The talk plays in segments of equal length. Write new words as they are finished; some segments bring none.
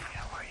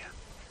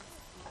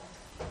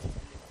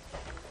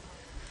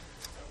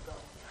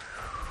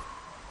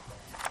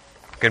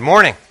Good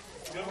morning.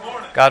 Good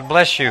morning. God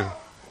bless you.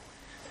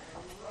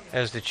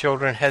 As the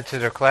children head to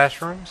their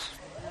classrooms,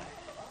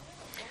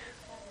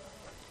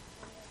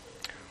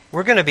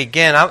 we're going to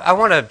begin. I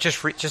want to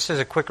just as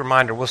a quick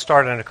reminder, we'll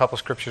start in a couple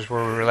scriptures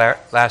where we were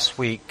last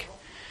week.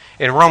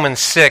 In Romans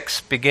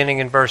 6, beginning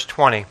in verse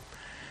 20.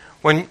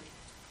 When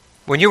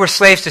you were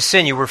slaves to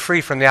sin, you were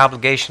free from the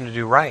obligation to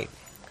do right.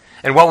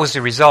 And what was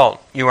the result?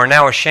 You are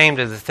now ashamed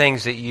of the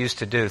things that you used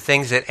to do,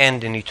 things that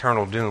end in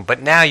eternal doom. But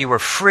now you are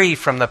free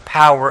from the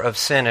power of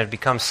sin and have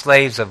become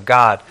slaves of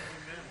God.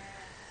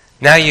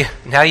 Now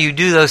you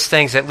do those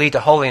things that lead to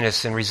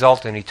holiness and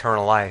result in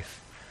eternal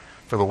life.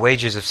 For the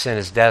wages of sin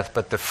is death,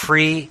 but the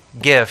free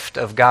gift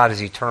of God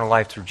is eternal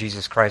life through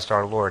Jesus Christ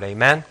our Lord.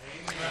 Amen?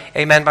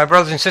 Amen. My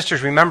brothers and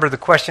sisters, remember the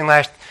question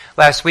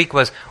last week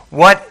was,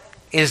 what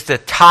is the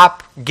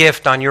top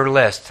gift on your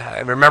list?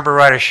 I remember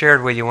what I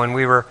shared with you when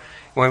we were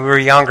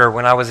younger,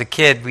 when I was a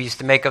kid, we used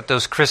to make up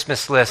those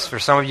Christmas lists. For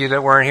some of you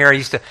that weren't here, I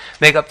used to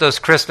make up those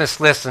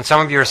Christmas lists, and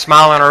some of you are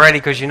smiling already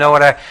because you know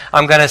what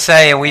I'm going to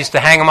say, and we used to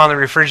hang them on the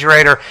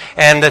refrigerator,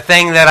 and the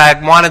thing that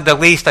I wanted the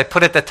least, I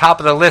put at the top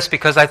of the list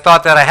because I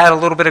thought that I had a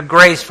little bit of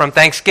grace from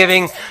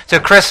Thanksgiving to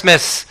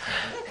Christmas.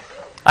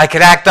 I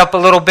could act up a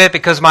little bit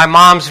because my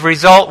mom's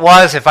result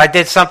was if I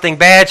did something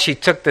bad, she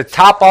took the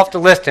top off the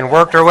list and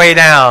worked her way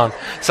down.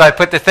 So I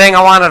put the thing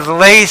I wanted the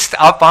least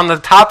up on the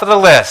top of the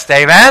list.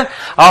 Amen?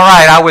 All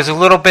right, I was a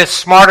little bit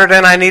smarter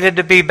than I needed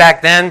to be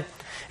back then,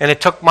 and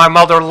it took my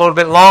mother a little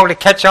bit longer to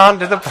catch on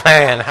to the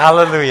plan.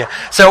 Hallelujah.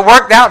 So it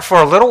worked out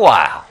for a little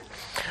while.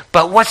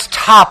 But what's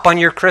top on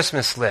your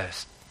Christmas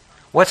list?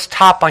 What's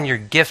top on your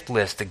gift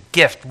list? A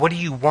gift. What do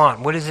you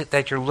want? What is it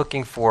that you're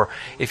looking for?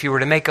 If you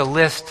were to make a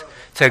list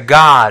to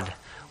God,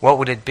 what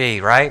would it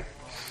be, right?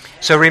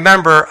 So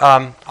remember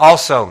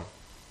also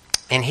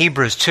in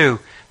Hebrews 2,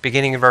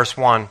 beginning in verse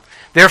 1,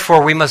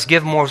 therefore we must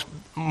give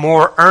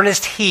more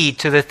earnest heed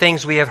to the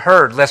things we have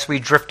heard, lest we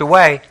drift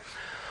away.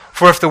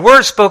 For if the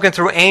word spoken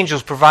through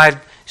angels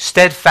prove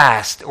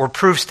steadfast,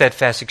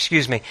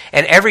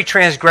 and every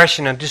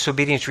transgression and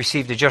disobedience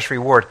received a just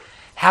reward,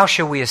 how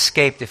shall we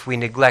escape if we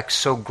neglect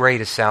so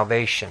great a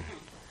salvation,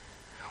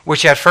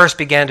 which at first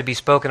began to be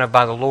spoken of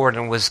by the Lord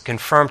and was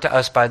confirmed to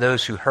us by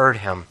those who heard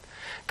him?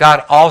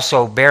 God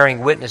also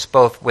bearing witness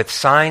both with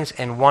signs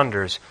and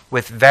wonders,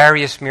 with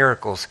various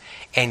miracles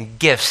and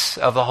gifts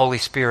of the Holy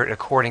Spirit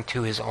according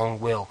to his own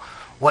will.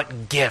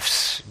 What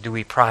gifts do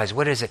we prize?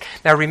 What is it?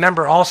 Now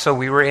remember also,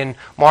 we were in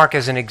Mark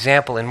as an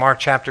example, in Mark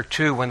chapter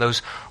 2, when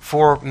those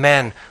 4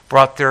 men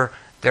brought their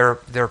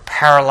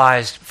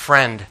paralyzed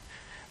friend.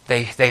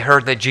 They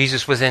heard that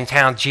Jesus was in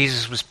town,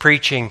 Jesus was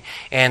preaching,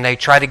 and they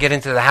tried to get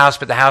into the house,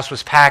 but the house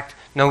was packed,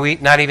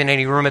 not even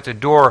any room at the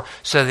door,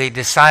 so they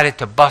decided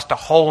to bust a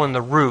hole in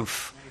the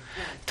roof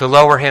to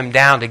lower him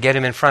down, to get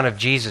him in front of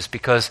Jesus,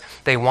 because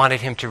they wanted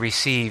him to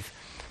receive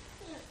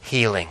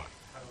healing.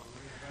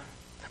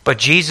 But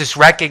Jesus,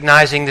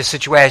 recognizing the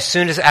situation, as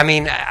soon as,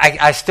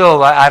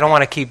 I don't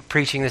want to keep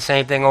preaching the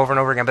same thing over and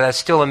over again, but that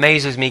still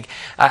amazes me.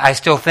 I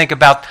still think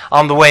about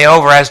on the way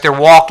over, as they're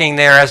walking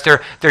there, as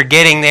they're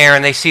getting there,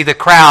 and they see the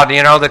crowd,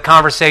 the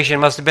conversation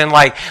must have been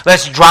like,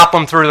 let's drop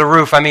them through the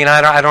roof. I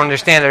don't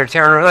understand. They're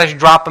tearing, let's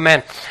drop them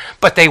in.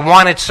 But they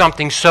wanted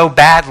something so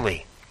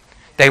badly.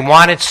 And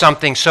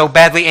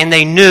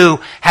they knew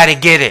how to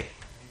get it.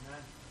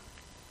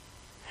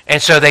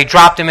 And so they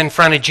dropped him in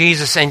front of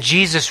Jesus, and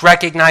Jesus,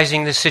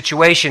 recognizing the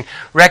situation,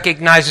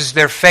 recognizes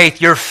their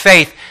faith. Your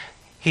faith,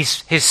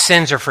 his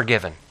sins are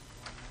forgiven.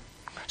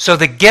 So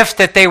the gift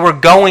that they were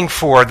going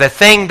for, the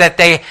thing that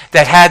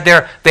had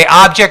the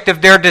object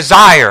of their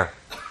desire,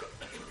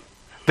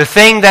 the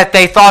thing that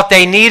they thought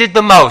they needed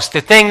the most,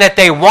 the thing that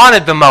they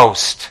wanted the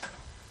most,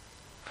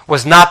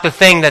 was not the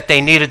thing that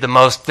they needed the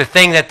most. The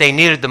thing that they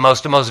needed the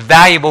most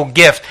valuable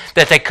gift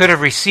that they could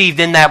have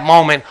received in that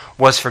moment,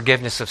 was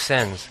forgiveness of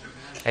sins.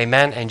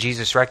 Amen? And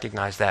Jesus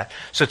recognized that.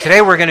 So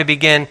today we're going to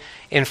begin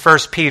in 1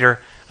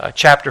 Peter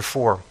chapter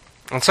 4.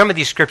 And some of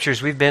these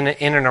scriptures we've been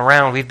in and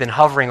around, we've been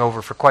hovering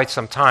over for quite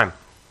some time.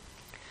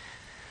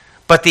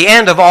 But the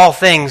end of all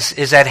things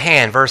is at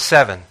hand, verse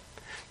 7.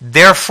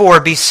 Therefore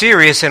be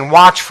serious and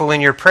watchful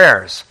in your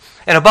prayers.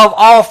 And above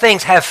all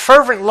things have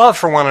fervent love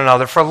for one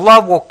another, for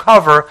love will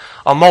cover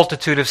a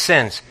multitude of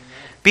sins.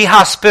 Be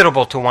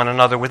hospitable to one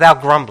another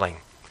without grumbling.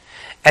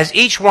 As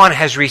each one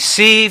has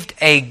received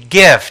a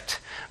gift,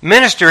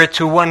 minister it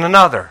to one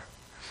another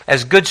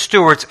as good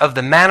stewards of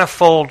the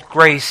manifold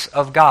grace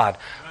of God.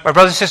 My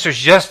brothers and sisters,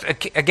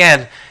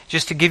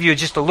 just to give you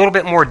just a little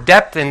bit more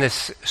depth in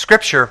this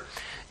scripture,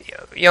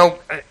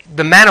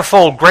 the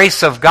manifold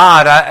grace of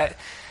God,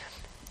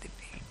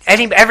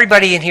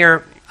 everybody in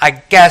here, I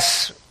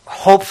guess,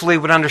 hopefully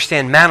would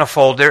understand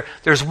manifold.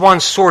 There's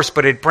one source,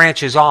 but it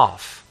branches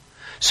off.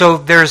 So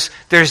there's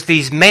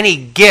these many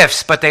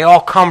gifts, but they all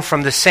come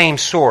from the same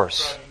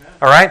source.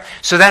 All right?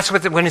 So that's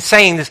what when it's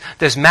saying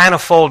this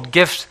manifold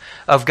gifts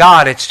of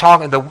God, it's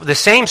talking the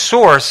same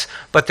source,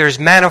 but there's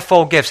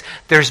manifold gifts.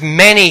 There's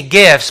many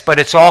gifts, but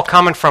it's all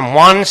coming from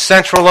one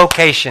central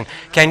location.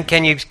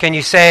 Can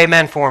you say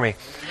amen for me?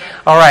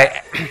 All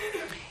right.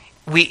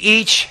 We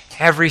each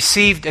have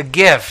received a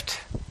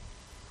gift.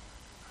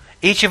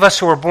 Each of us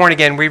who are born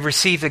again, we've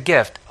received a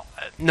gift.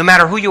 No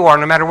matter who you are,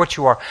 no matter what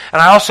you are.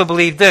 And I also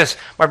believe this,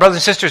 my brothers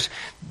and sisters,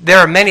 there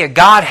are many,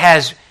 God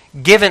has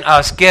given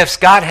us gifts.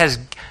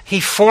 He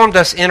formed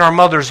us in our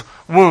mother's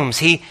wombs.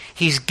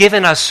 He's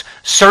given us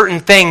certain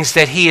things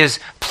that He has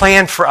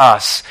planned for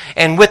us.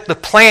 And with the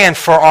plan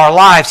for our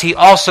lives, He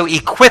also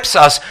equips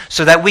us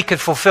so that we could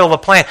fulfill the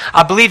plan.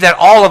 I believe that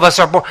all of us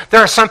are born.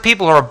 There are some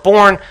people who are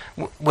born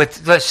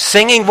with the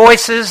singing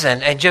voices,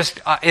 and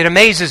just, it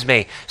amazes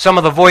me, some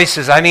of the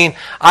voices. I mean,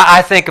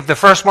 I think of the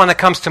first one that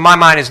comes to my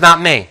mind is not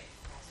me.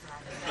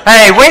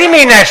 Hey, what do you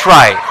mean that's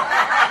right?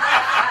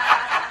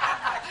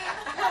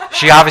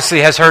 She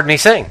obviously has heard me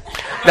sing.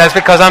 That's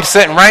because I'm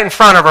sitting right in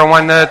front of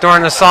her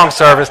during the song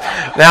service.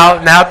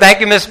 Now, thank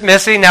you, Miss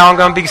Missy. Now I'm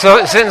going to be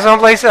sitting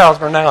someplace else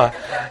from now on.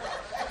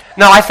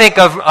 No, I think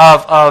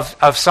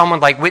of someone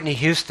like Whitney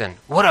Houston.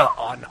 What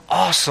an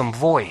awesome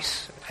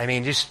voice! I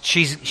mean, just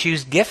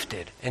she's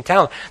gifted and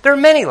talented. There are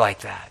many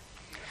like that.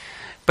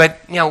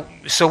 But,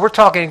 so we're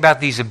talking about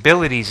these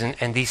abilities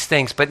and these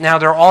things, but now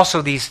there are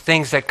also these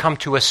things that come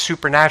to us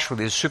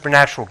supernaturally, these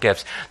supernatural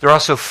gifts. There are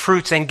also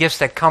fruits and gifts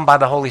that come by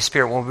the Holy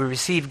Spirit. When we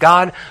receive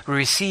God, we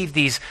receive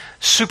these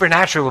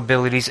supernatural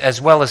abilities as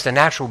well as the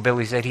natural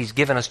abilities that He's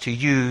given us to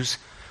use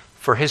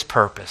for His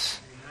purpose,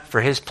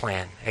 for His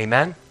plan.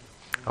 Amen?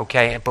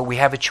 Okay, but we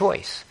have a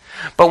choice.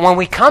 But when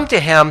we come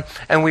to Him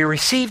and we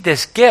receive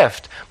this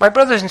gift, my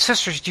brothers and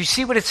sisters, do you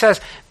see what it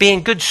says?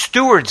 Being good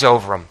stewards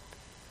over them.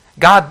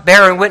 God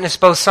bearing witness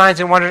both signs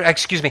and wonders.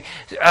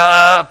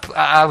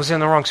 I was in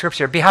the wrong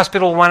scripture. Be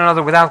hospitable to one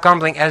another without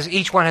grumbling, as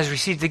each one has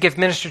received the gift.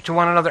 Minister to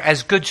one another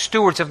as good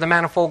stewards of the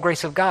manifold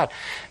grace of God.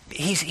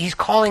 He's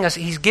calling us.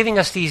 He's giving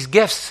us these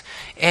gifts.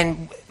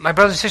 And my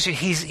brothers and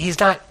sisters,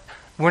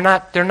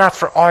 they're not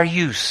for our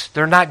use.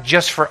 They're not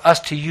just for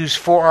us to use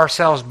for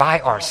ourselves,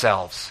 by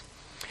ourselves.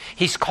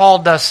 He's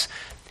called us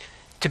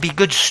to be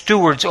good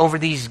stewards over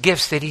these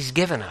gifts that He's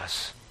given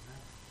us.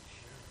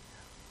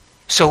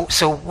 So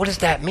what does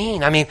that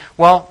mean? I mean,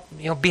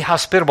 be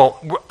hospitable.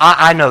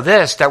 I know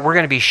this, that we're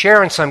going to be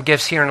sharing some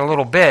gifts here in a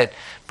little bit,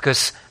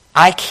 because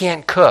I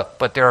can't cook,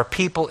 but there are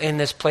people in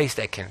this place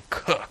that can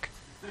cook.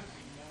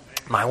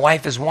 My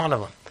wife is one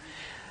of them.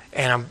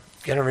 And I'm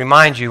going to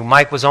remind you,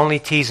 Mike was only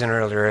teasing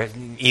earlier,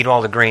 eat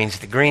all the greens.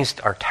 The greens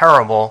are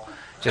terrible.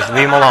 Just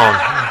leave them alone.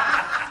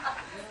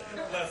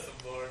 Bless them,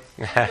 Lord.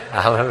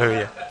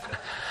 Hallelujah.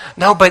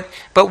 No, but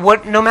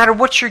no matter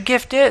what your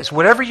gift is,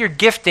 whatever you're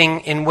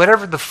gifting in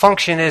whatever the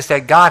function is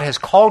that God has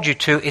called you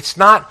to, it's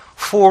not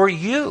for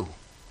you.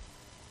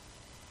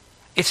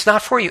 It's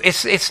not for you.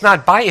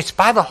 It's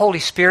by the Holy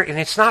Spirit, and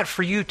it's not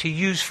for you to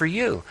use for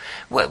you.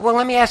 Well,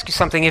 let me ask you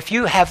something. If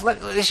you have,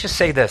 let's just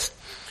say this.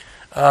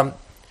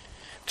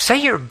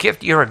 Say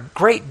you're a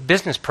great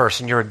business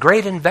person, you're a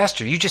great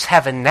investor, you just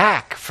have a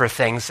knack for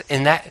things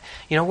in that,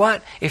 you know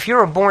what? If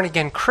you're a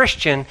born-again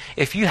Christian,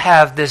 if you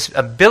have this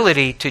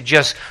ability to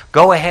just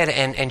go ahead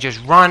and just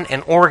run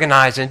and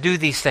organize and do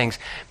these things,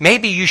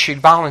 maybe you should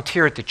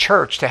volunteer at the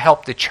church to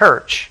help the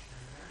church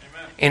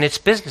in its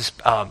business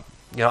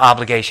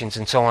obligations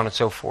and so on and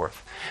so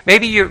forth.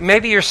 Maybe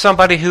you're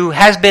somebody who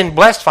has been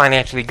blessed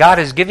financially. God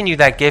has given you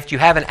that gift. You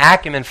have an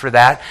acumen for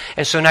that.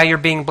 And so now you're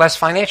being blessed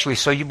financially.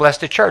 So you bless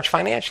the church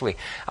financially.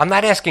 I'm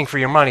not asking for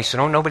your money, so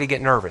don't nobody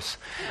get nervous.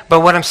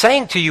 But what I'm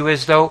saying to you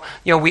is, though,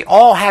 we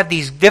all have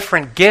these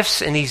different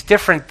gifts and these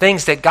different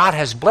things that God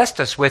has blessed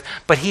us with,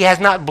 but He has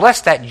not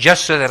blessed that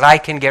just so that I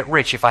can get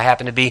rich if I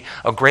happen to be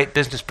a great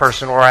business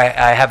person, or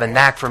I have a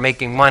knack for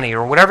making money,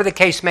 or whatever the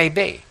case may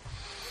be.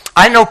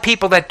 I know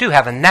people that do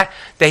have a knack.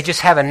 They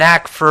just have a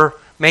knack for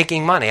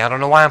making money. I don't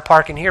know why I'm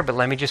parking here, but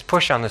let me just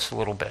push on this a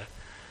little bit.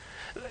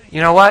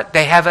 You know what?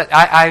 They have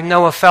I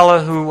know a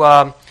fellow who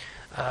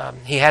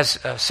he has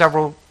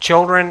several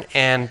children,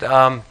 and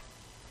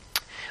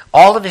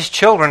all of his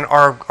children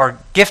are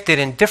gifted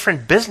in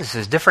different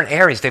businesses, different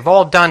areas. They've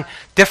all done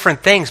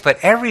different things, but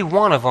every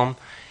one of them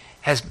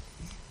has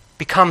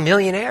become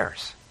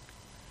millionaires.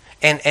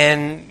 And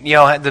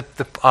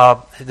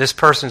this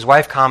person's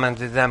wife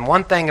commented to them,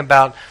 one thing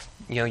about,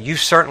 you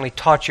certainly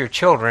taught your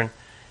children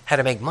how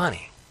to make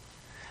money.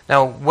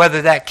 Now,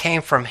 whether that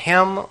came from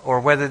him or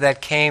whether that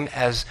came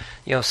as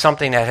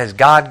something that has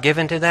God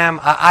given to them,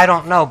 I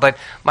don't know. But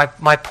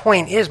my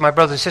point is, my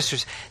brothers and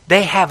sisters,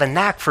 they have a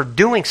knack for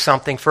doing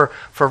something, for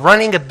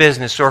running a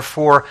business, or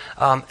for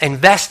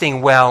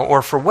investing well,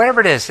 or for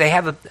whatever it is.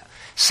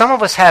 Some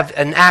of us have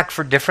a knack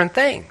for different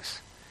things.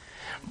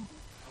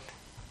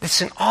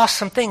 It's an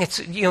awesome thing.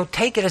 It's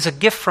take it as a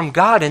gift from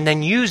God and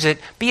then use it.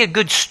 Be a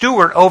good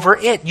steward over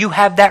it. You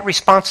have that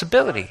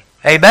responsibility.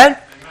 Amen?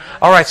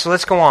 All right, so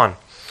let's go on.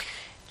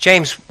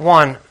 James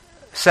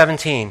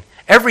 1:17.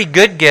 Every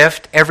good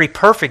gift, every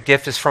perfect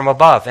gift is from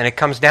above, and it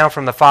comes down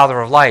from the Father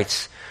of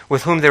lights,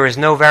 with whom there is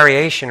no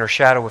variation or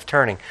shadow of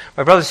turning.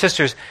 My brothers and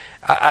sisters,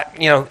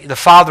 the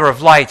Father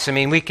of lights, I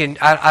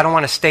don't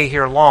want to stay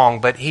here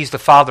long, but He's the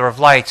Father of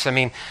lights.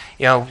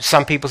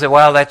 Some people say,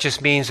 well, that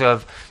just means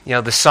of,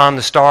 the sun,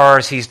 the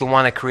stars. He's the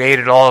one that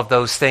created all of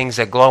those things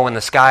that glow in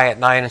the sky at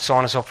night and so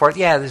on and so forth.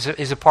 Yeah,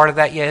 is a part of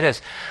that? Yeah, it is.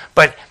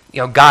 But,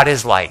 God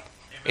is light.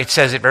 It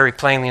says it very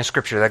plainly in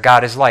Scripture that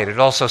God is light. It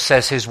also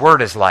says His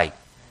Word is light.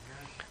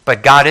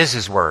 But God is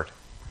His Word.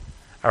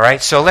 All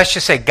right? So let's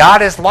just say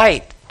God is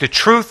light. The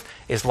truth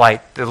is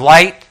light. The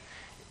light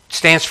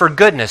stands for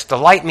goodness. The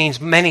light means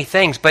many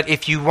things. But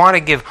if you want to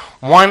give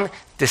one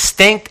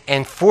distinct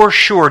and for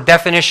sure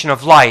definition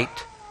of light,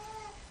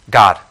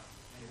 God.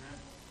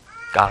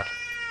 God.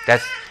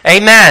 That's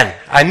amen.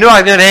 I knew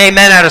I was going to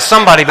amen out of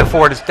somebody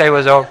before this day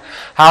was over.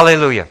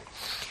 Hallelujah.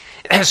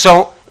 And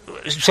so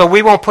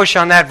we won't push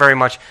on that very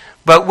much.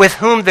 But with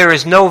whom there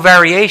is no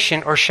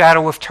variation or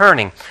shadow of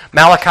turning.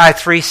 Malachi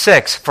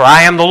 3:6. For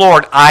I am the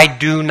Lord, I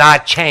do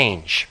not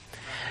change.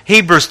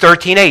 Hebrews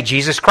 13:8.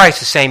 Jesus Christ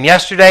the same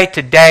yesterday,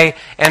 today,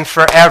 and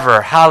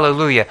forever.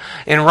 Hallelujah.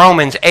 In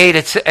Romans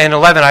 8 and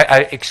 11,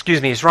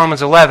 it's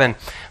Romans 11.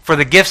 For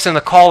the gifts and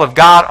the call of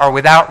God are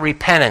without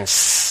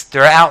repentance.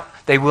 They're out.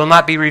 They will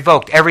not be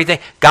revoked. Everything.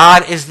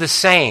 God is the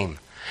same.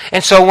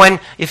 And so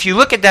if you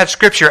look at that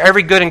scripture,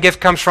 every good and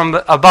gift comes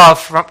from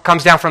above,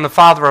 comes down from the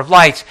Father of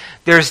lights.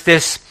 There's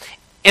this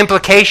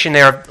implication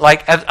there,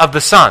 like of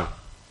the sun.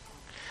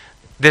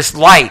 This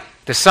light,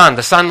 the sun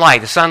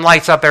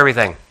lights up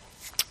everything.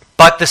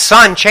 But the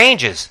sun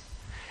changes.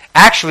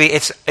 Actually,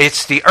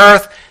 it's the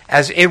earth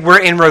as we're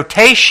in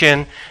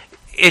rotation.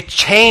 It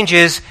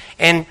changes,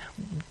 and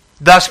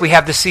thus we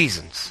have the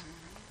seasons.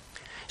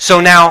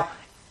 So now,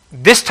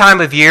 this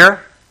time of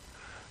year,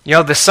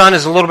 the sun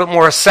is a little bit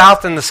more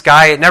south in the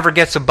sky. It never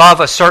gets above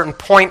a certain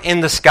point in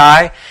the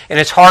sky, and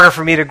it's harder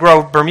for me to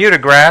grow Bermuda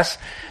grass.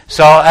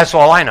 So that's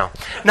all I know.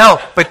 No,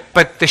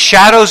 but the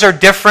shadows are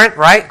different,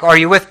 right? Are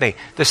you with me?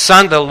 The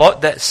sun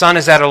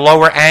is at a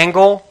lower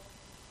angle,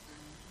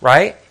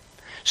 right?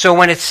 So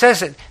when it says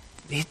that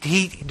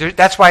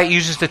that's why it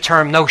uses the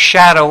term no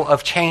shadow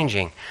of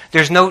changing.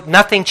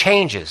 Nothing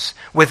changes.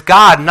 With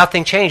God,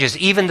 nothing changes.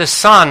 Even the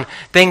sun,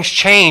 things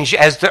change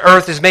as the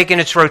earth is making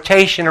its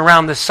rotation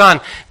around the sun.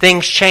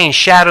 Things change,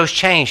 shadows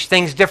change,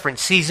 things different,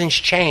 seasons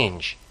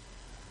change.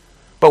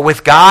 But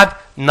with God,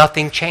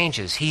 nothing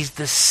changes. He's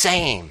the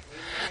same.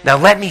 Now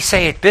let me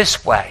say it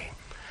this way.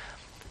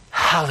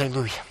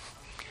 Hallelujah.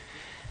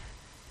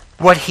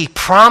 What He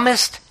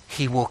promised,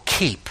 He will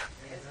keep.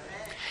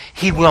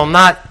 He will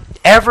not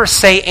ever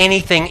say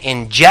anything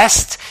in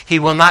jest. He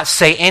will not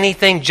say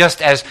anything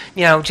just as,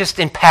 just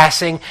in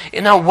passing.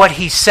 What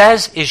He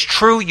says is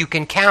true. You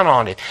can count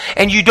on it.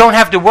 And you don't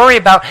have to worry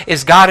about,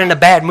 is God in a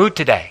bad mood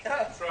today?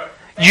 That's right.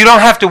 You don't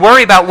have to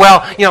worry about,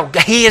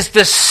 He is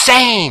the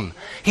same.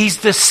 He's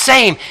the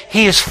same.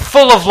 He is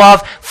full of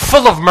love,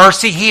 full of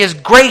mercy. He is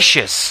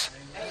gracious.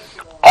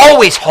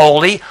 Always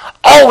holy,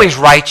 always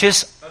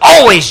righteous,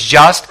 always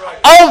just,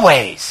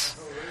 always.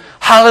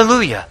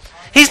 Hallelujah.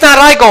 He's not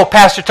like old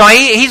Pastor Tony.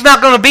 He's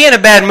not going to be in a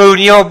bad mood.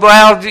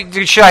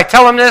 Should I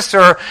tell him this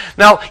or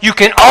no? You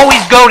can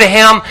always go to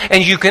Him,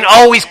 and you can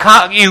always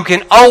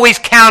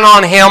count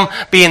on Him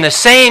being the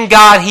same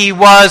God He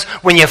was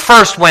when you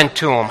first went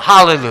to Him.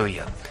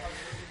 Hallelujah.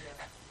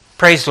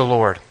 Praise the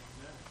Lord.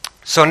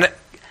 So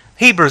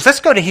Hebrews. Let's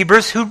go to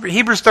Hebrews.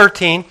 Hebrews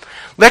 13.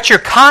 Let your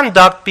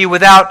conduct be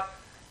without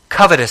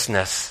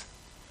covetousness.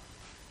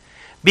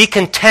 Be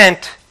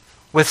content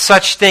with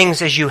such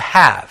things as you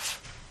have.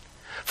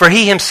 For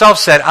He Himself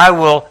said, I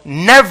will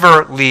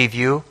never leave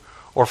you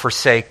or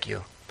forsake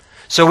you.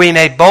 So we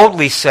may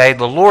boldly say,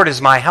 the Lord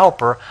is my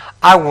helper.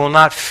 I will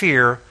not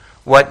fear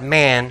what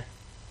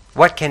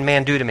can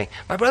man do to me.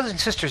 My brothers and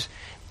sisters,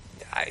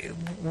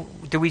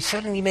 do we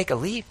suddenly make a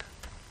leap?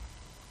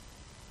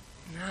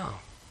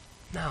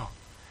 No.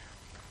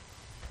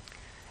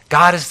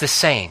 God is the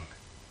same,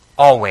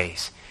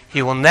 always.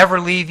 He will never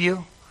leave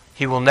you.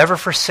 He will never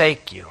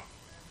forsake you.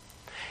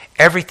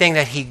 Everything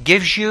that He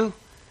gives you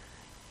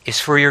is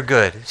for your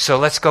good. So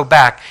let's go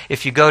back.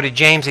 If you go to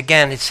James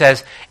again, it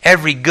says,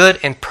 every good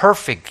and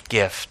perfect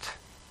gift.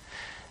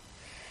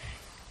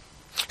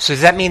 So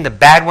does that mean the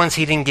bad ones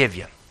He didn't give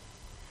you?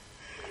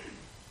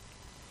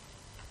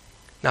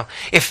 No.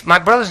 If, my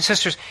brothers and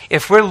sisters,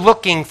 if we're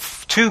looking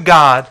to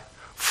God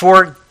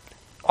for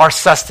our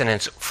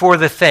sustenance, for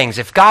the things,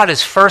 if God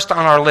is first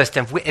on our list,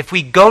 if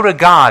we go to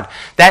God,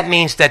 that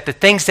means that the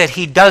things that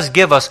He does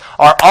give us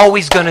are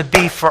always going to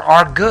be for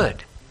our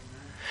good.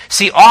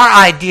 See,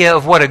 our idea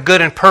of what a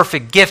good and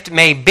perfect gift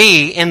may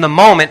be in the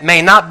moment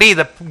may not be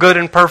the good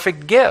and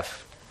perfect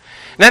gift.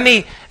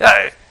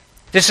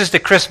 This is the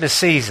Christmas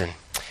season.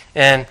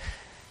 And,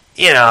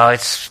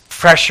 it's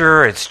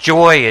pressure, it's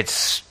joy,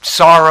 it's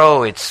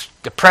sorrow, it's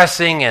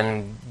depressing,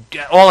 and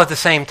all at the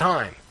same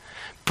time.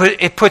 But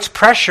it puts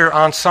pressure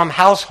on some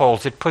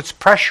households. It puts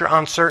pressure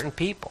on certain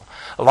people.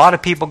 A lot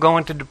of people go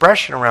into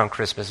depression around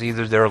Christmas.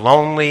 Either they're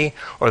lonely,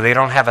 or they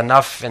don't have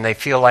enough and they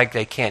feel like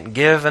they can't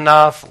give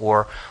enough,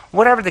 or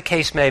whatever the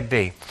case may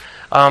be.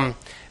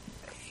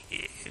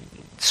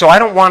 So I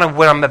don't want to,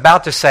 what I'm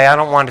about to say, I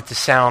don't want it to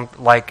sound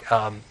like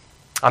I'm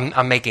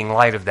making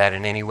light of that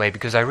in any way,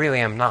 because I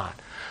really am not.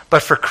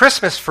 But for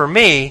Christmas, for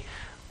me,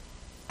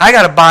 I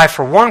got to buy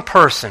for one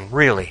person,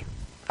 really.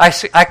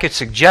 I could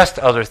suggest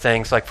other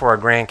things, like for our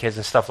grandkids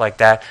and stuff like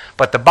that,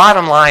 but the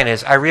bottom line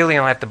is I really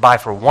only have to buy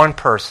for one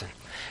person.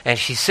 And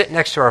she's sitting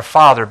next to her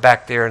father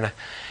back there.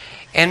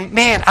 And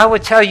man, I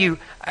would tell you,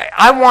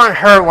 I want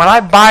her, when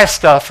I buy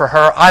stuff for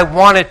her, I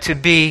want it to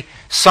be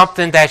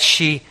something that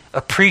she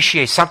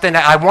appreciates, something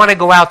that I want to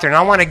go out there and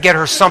I want to get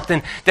her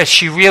something that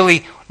she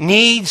really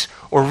needs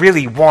or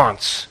really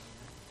wants.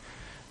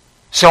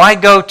 So I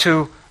go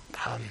to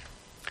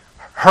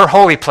her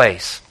holy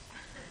place.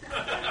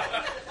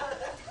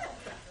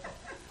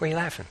 Why are you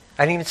laughing?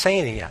 I didn't even say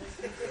anything yet.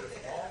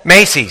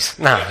 Macy's.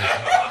 No.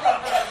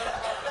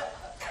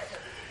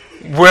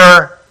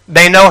 Where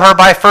they know her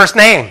by first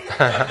name.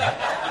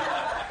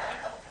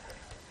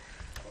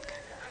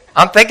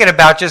 I'm thinking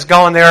about just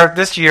going there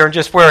this year and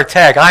just wear a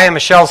tag. I am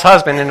Michelle's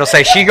husband, and it'll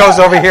say she goes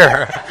over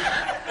here.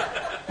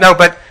 No,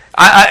 but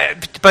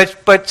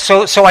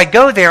so I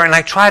go there and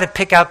I try to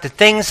pick out the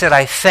things that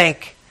I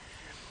think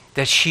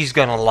that she's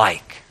going to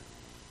like.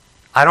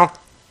 I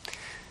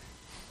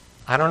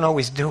don't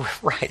always do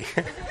it right.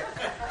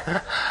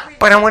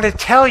 But I want to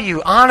tell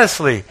you,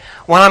 honestly,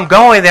 when I'm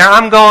going there,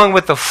 I'm going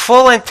with the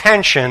full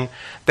intention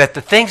that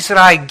the things that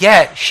I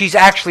get, she's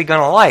actually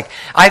going to like.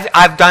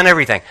 I've done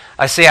everything.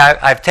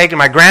 I've taken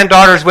my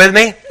granddaughters with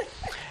me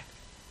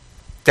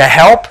to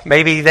help.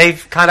 Maybe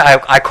they've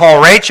I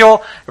call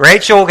Rachel.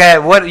 Rachel,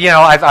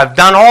 I've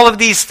done all of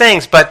these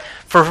things, but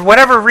for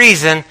whatever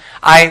reason,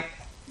 my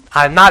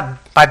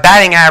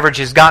batting average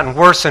has gotten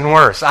worse and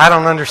worse. I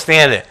don't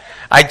understand it.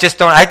 I just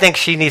don't. I think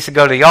she needs to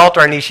go to the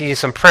altar. She needs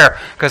some prayer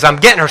because I'm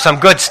getting her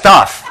some good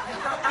stuff.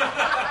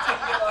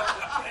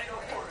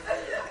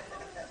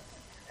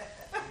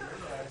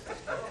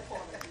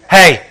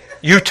 Hey,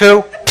 you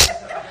too?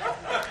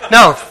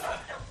 No,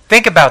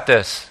 think about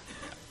this.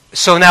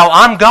 So now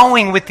I'm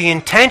going with the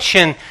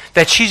intention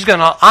that she's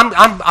gonna.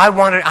 I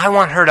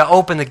want her to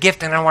open the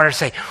gift, and I want her to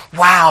say,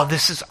 "Wow,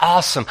 this is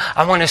awesome."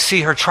 I want to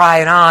see her try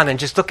it on and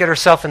just look at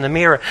herself in the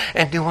mirror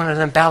and do one of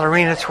them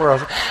ballerina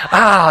twirls.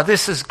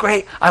 This is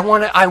great. I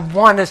want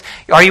to.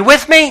 Are you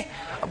with me?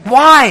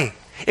 Why?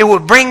 It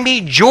would bring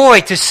me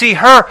joy to see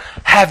her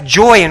have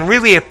joy and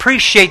really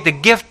appreciate the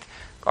gift.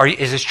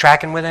 Is this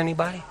tracking with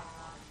anybody?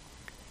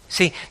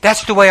 See,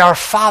 that's the way our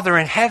Father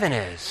in heaven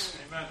is.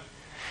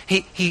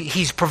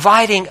 He's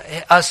providing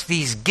us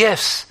these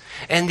gifts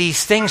and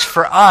these things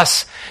for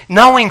us,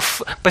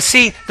 but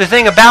see, the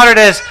thing about it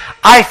is,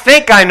 I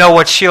think I know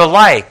what she'll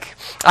like.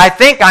 I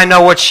think I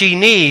know what she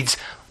needs.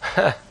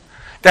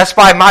 That's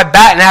why my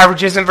batting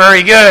average isn't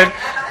very good.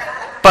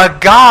 But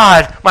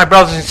God, my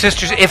brothers and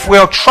sisters, if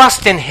we'll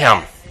trust in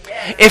Him,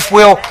 if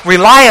we'll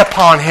rely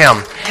upon Him,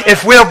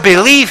 if we'll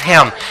believe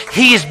Him,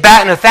 He is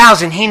batting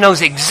 1,000. He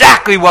knows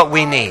exactly what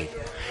we need.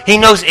 He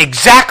knows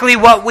exactly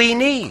what we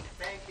need.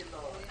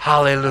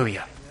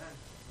 Hallelujah.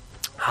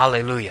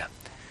 Hallelujah.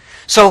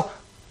 So,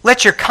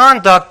 let your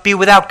conduct be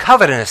without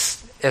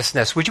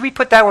covetousness. Would you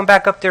put that one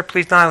back up there,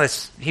 please, Don?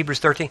 Let's Hebrews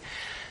 13.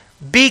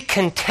 Be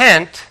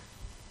content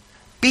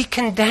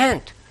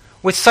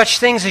with such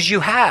things as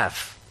you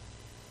have.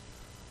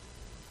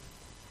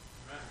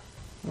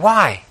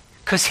 Why?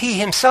 Because He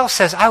Himself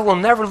says, I will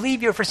never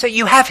leave you or forsake you.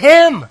 You have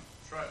Him.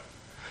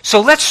 So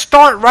let's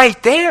start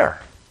right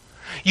there.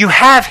 You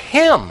have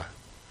Him.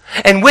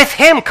 And with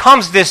Him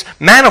comes this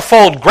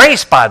manifold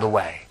grace, by the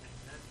way.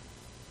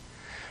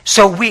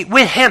 So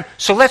with Him,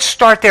 so let's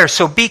start there.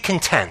 So be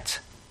content.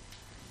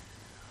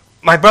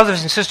 My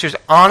brothers and sisters,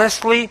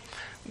 honestly,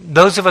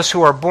 those of us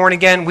who are born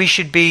again, we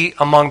should be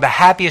among the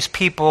happiest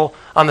people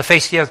on the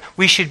face of the earth.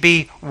 We should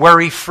be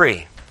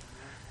worry-free.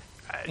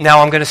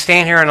 Now, I'm going to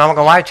stand here and I'm not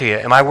going to lie to you.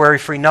 Am I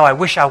worry-free? No, I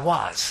wish I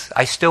was.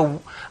 I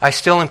still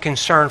am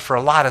concerned for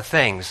a lot of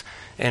things.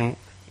 And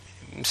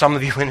some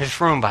of you in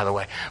this room, by the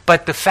way.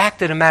 But the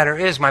fact of the matter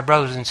is, my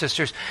brothers and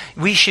sisters,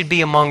 we should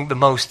be among the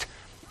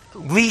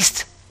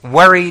least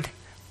worried,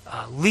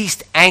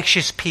 least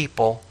anxious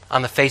people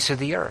on the face of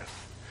the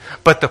earth.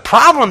 But the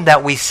problem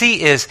that we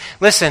see is,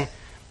 listen,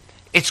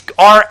 it's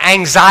our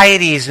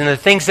anxieties and the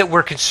things that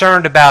we're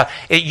concerned about.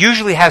 It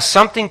usually has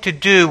something to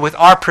do with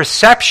our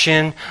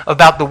perception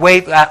about the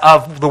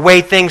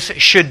way things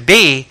should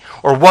be,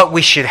 or what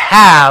we should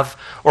have,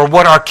 or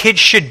what our kids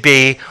should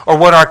be, or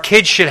what our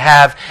kids should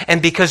have.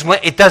 And because when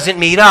it doesn't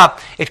meet up,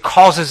 it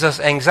causes us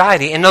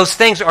anxiety. And those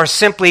things are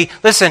simply,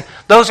 listen,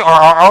 those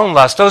are our own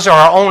lusts. Those are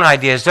our own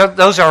ideas.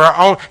 Those are our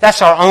own.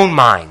 That's our own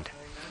mind.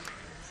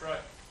 That's right.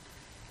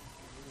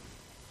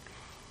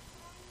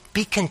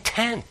 Be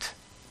content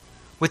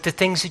with the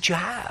things that you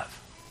have.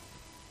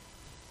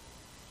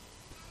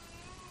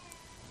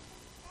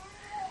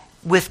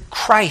 With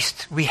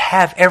Christ, we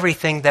have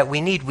everything that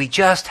we need. We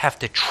just have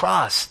to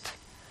trust.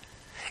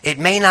 It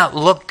may not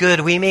look good.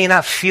 We may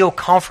not feel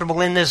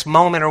comfortable in this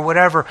moment or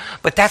whatever.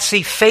 But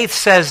faith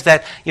says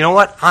that, you know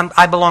what?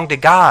 I belong to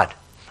God.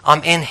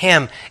 I'm in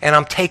Him and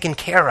I'm taken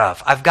care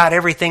of. I've got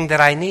everything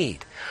that I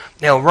need.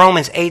 Now,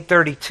 Romans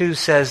 8:32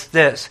 says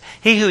this,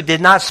 He who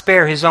did not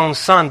spare his own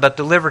son, but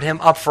delivered him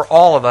up for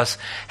all of us,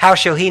 how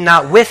shall he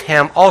not with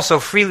him also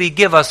freely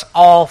give us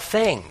all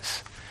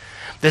things?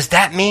 Does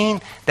that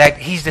mean that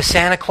he's the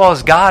Santa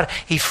Claus God?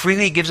 He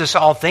freely gives us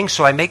all things,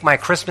 so I make my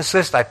Christmas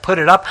list, I put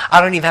it up.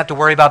 I don't even have to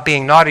worry about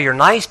being naughty or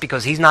nice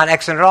because he's not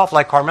Xing it off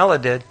like Carmela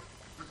did.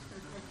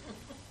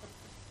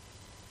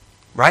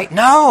 Right?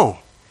 No.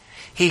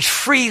 He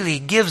freely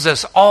gives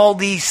us all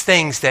these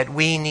things that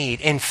we need.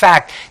 In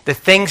fact, the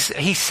things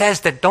he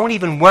says that don't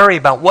even worry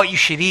about what you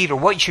should eat or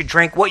what you should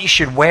drink, what you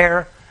should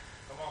wear.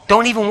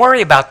 Don't even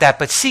worry about that,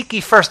 but seek ye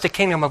first the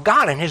kingdom of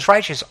God and his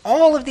righteousness.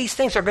 All of these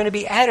things are going to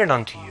be added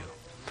unto you.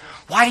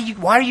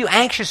 Why are you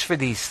anxious for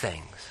these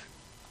things?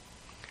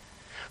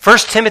 1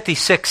 Timothy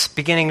 6,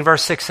 beginning in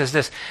verse 6 says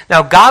this,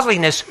 Now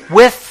godliness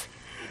with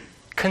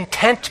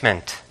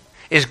contentment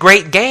is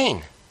great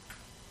gain.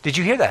 Did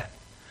you hear that?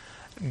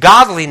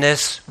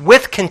 Godliness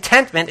with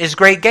contentment is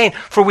great gain.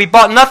 For we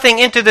brought nothing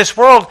into this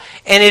world,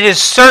 and it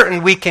is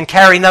certain we can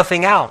carry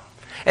nothing out.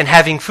 And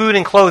having food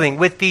and clothing,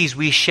 with these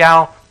we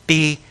shall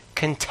be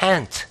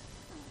content.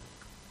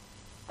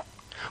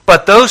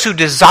 But those who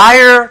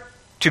desire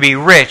to be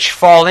rich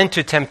fall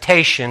into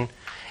temptation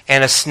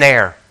and a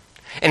snare,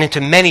 and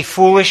into many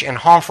foolish and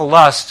harmful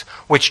lusts,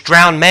 which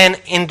drown men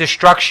in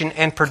destruction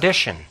and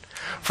perdition.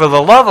 For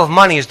the love of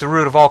money is the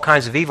root of all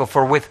kinds of evil,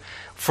 for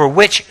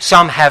which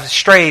some have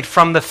strayed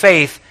from the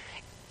faith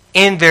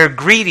in their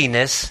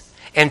greediness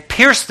and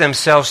pierced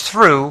themselves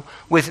through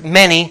with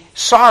many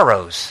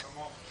sorrows.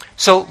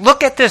 So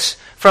look at this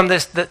from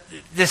this.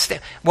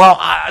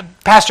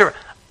 Pastor,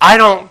 I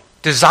don't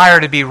desire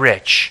to be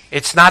rich.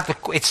 It's not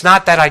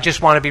that I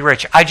just want to be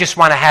rich. I just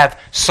want to have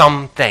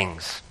some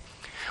things.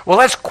 Well,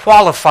 let's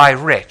qualify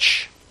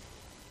rich.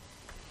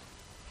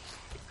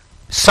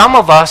 Some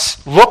of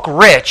us look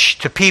rich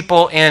to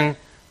people in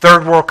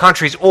third world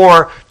countries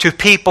or to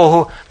people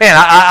who,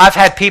 I've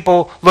had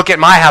people look at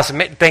my house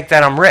and think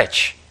that I'm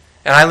rich.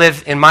 And I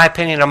live, in my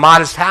opinion, a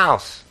modest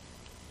house.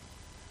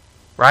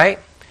 Right?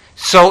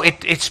 So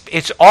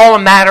it's all a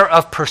matter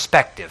of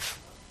perspective.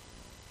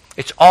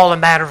 It's all a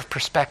matter of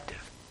perspective.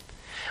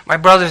 My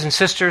brothers and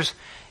sisters,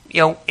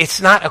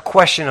 it's not a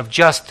question of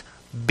just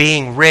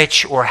being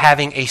rich or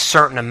having a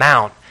certain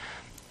amount.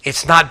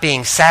 It's not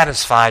being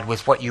satisfied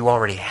with what you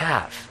already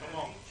have.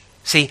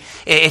 See,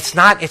 it's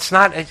not,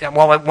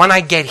 when I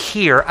get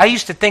here, I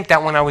used to think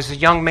that when I was a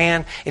young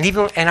man,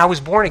 and I was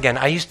born again,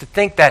 I used to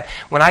think that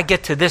when I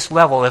get to this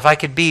level, if I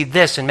could be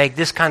this and make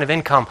this kind of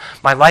income,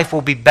 my life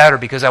will be better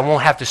because I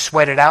won't have to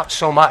sweat it out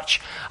so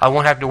much. I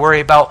won't have to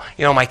worry about,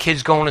 my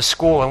kids going to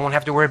school. I won't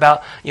have to worry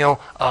about,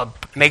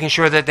 making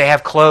sure that they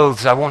have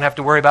clothes. I won't have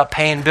to worry about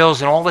paying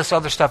bills and all this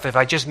other stuff if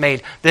I just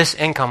made this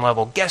income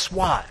level. Guess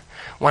what?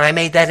 When I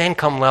made that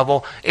income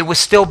level, it was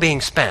still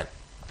being spent.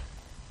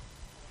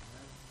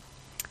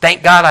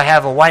 Thank God I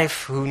have a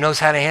wife who knows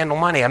how to handle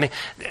money.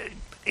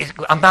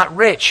 I'm not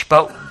rich,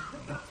 but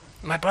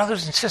my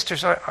brothers and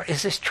sisters,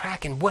 is this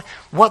tracking?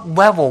 What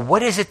level?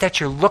 What is it that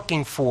you're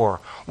looking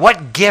for?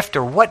 What gift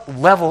or what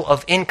level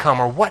of income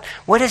or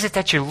what is it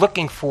that you're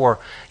looking for?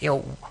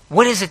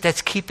 What is it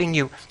that's keeping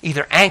you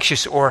either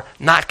anxious or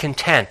not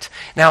content?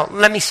 Now,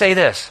 let me say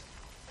this.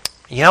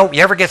 You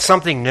ever get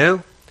something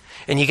new?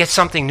 And you get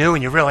something new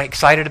and you're really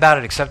excited about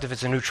it, except if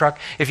it's a new truck.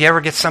 If you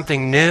ever get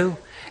something new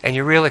and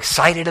you're real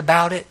excited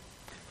about it,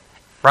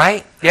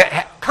 right?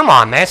 Yeah, come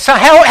on, man. So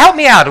help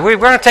me out. We're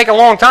going to take a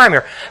long time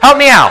here. Help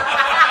me out.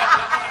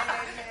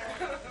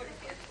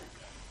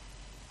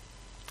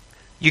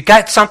 You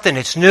got something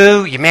that's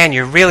new.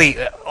 You're really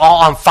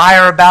all on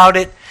fire about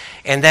it.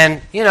 And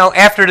then,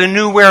 after the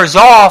new wears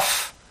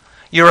off,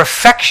 your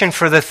affection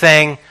for the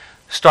thing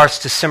starts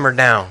to simmer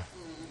down.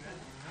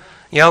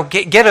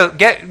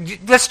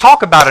 Let's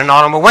talk about an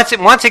automobile.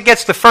 Once it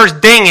gets the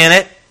first ding in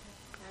it,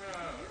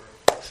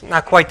 it's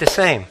not quite the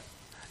same.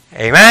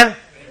 Amen?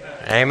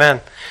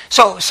 Amen.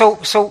 So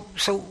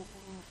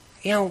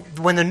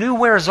when the new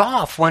wears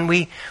off, when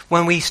we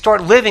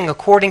start living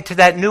according to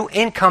that new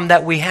income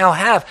that we now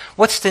have,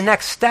 what's the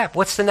next step?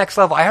 What's the next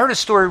level? I heard a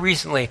story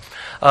recently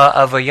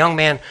of a young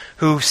man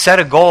who set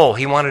a goal.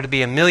 He wanted to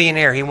be a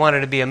millionaire. He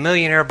wanted to be a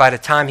millionaire by the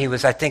time he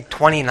was, I think,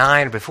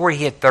 29, before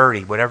he hit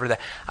 30, whatever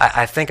that.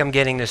 I think I'm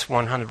getting this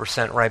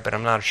 100% right, but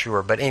I'm not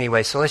sure. But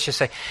anyway, so let's just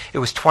say it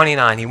was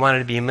 29. He wanted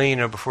to be a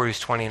millionaire before he was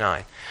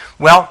 29.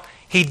 Well,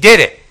 he did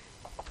it.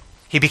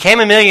 He became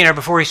a millionaire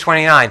before he was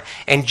 29,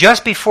 and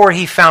just before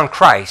he found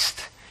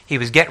Christ, he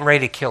was getting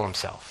ready to kill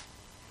himself.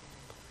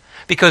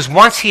 Because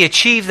once he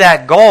achieved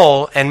that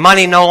goal, and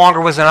money no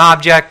longer was an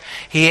object,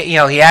 he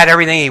had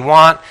everything he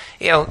wanted,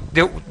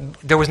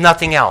 there was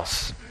nothing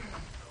else.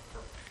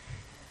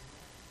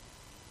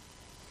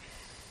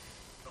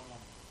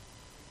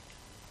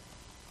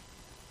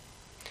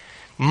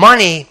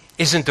 Money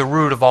isn't the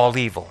root of all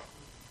evil.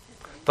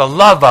 The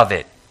love of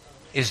it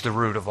is the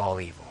root of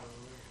all evil.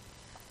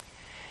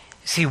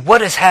 See,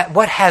 what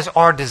has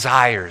our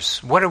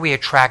desires? What are we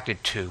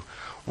attracted to?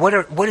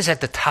 What is at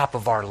the top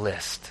of our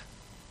list?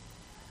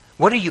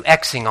 What are you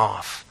Xing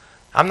off?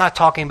 I'm not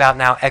talking about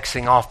now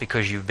Xing off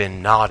because you've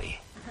been naughty.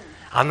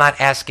 I'm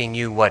not asking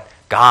you what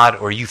God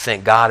or you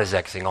think God is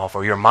Xing off,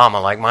 or your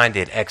mama like mine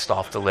did X'd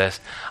off the list.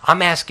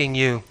 I'm asking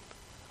you,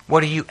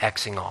 what are you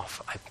Xing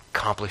off? I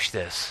accomplished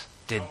this,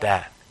 did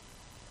that,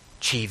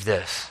 achieved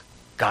this,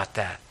 got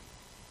that.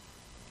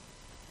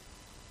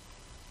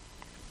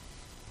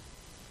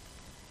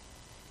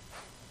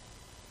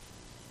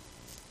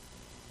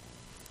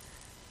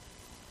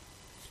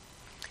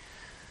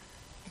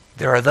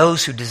 There are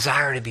those who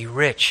desire to be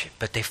rich,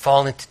 but they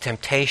fall into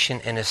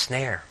temptation and a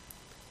snare,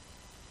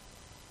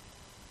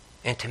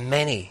 into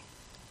many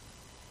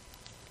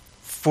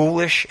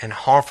foolish and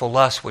harmful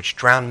lusts which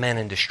drown men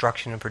in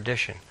destruction and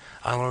perdition.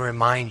 I want to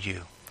remind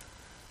you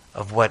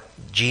of what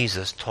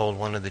Jesus told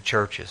one of the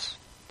churches,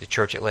 the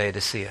church at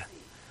Laodicea.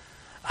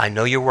 I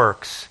know your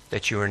works,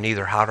 that you are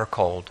neither hot or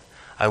cold.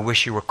 I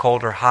wish you were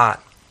cold or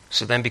hot.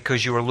 So then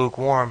because you are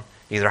lukewarm,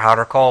 neither hot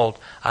or cold,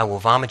 I will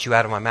vomit you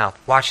out of my mouth.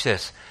 Watch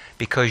this.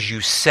 Because you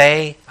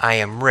say, I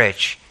am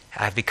rich,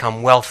 I have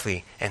become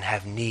wealthy, and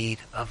have need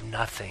of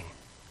nothing.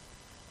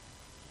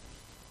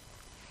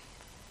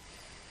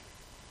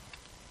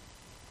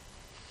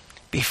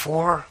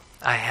 Before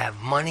I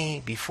have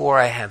money, before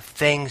I have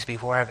things,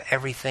 before I have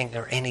everything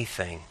or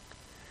anything,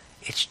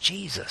 it's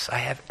Jesus. I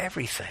have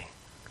everything.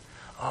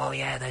 Oh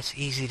yeah, that's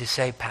easy to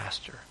say,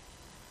 Pastor.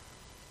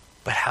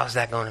 But how's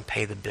that going to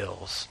pay the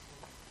bills?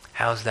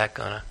 How's that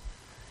going to...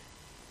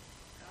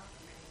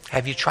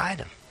 Have you tried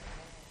them?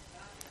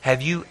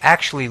 Have you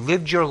actually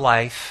lived your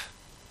life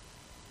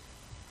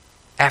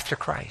after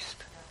Christ?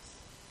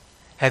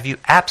 Have you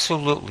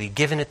absolutely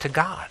given it to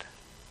God?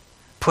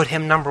 Put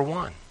Him number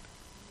one?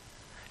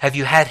 Have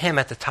you had Him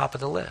at the top of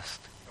the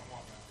list?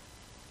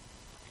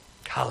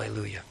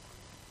 Hallelujah.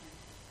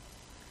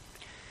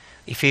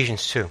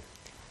 Ephesians 2.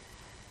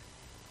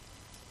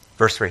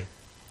 Verse 3.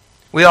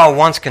 We all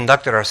once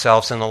conducted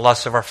ourselves in the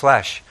lusts of our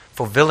flesh,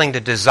 fulfilling the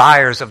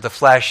desires of the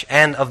flesh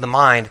and of the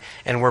mind,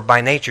 and were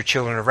by nature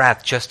children of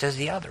wrath, just as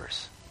the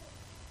others.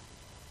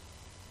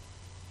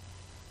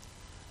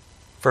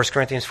 1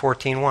 Corinthians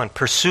 14:1.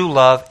 Pursue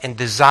love and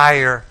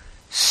desire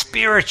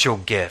spiritual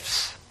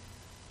gifts.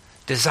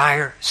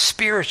 Desire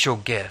spiritual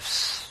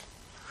gifts.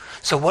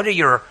 So what are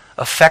your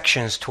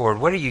affections toward?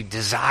 What are you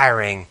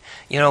desiring?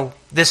 You know,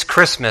 this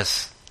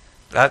Christmas,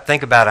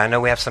 think about it. I know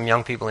we have some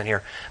young people in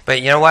here. But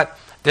you know what?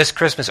 This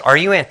Christmas, are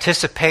you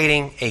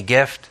anticipating a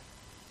gift?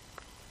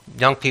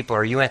 Young people,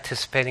 are you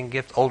anticipating a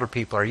gift? Older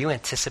people, are you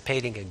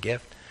anticipating a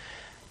gift?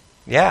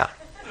 Yeah.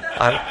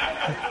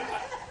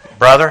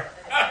 Brother?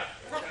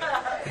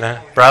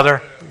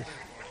 Brother?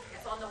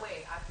 It's on the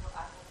way.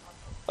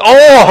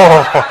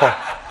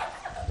 Oh!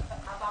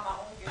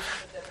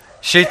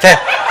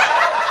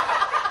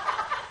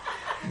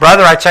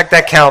 Brother, I checked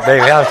that count,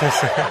 baby.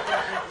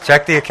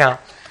 Check the account.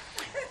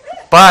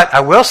 But I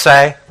will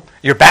say,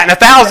 you're batting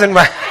 1,000.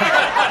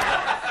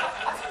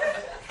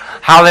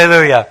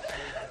 Hallelujah.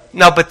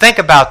 No, but think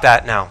about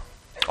that now.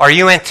 Are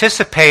you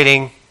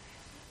anticipating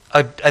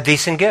a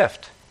decent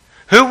gift?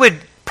 Who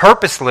would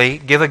purposely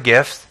give a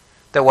gift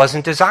that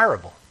wasn't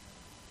desirable?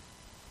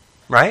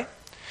 Right?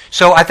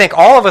 So I think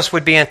all of us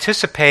would be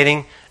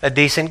anticipating a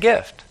decent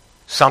gift.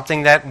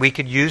 Something that we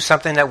could use,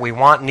 something that we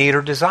want, need,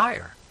 or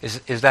desire.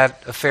 Is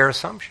that a fair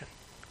assumption?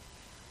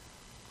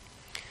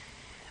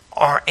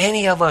 Are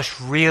any of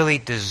us really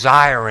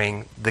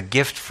desiring the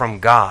gift from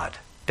God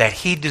that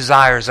He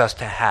desires us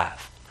to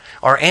have?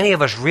 Are any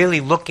of us really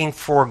looking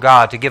for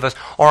God to give us,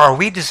 or are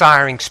we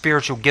desiring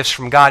spiritual gifts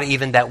from God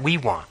even that we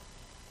want?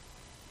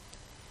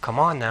 Come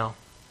on now.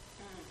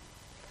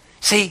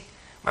 See,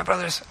 my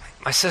brothers,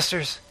 my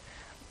sisters,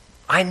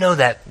 I know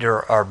that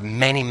there are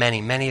many,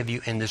 many, many of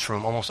you in this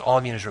room, almost all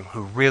of you in this room,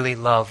 who really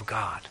love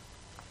God.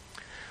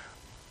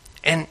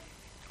 And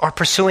are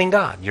pursuing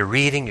God. You're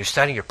reading, you're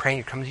studying, you're praying,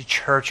 you're coming to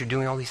church, you're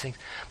doing all these things.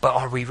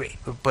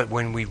 But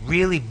when we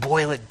really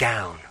boil it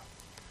down,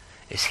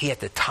 is He at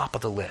the top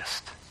of the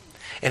list?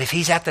 And if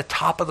He's at the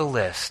top of the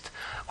list,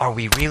 are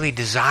we really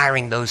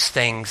desiring those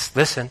things,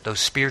 listen,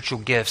 those spiritual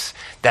gifts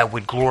that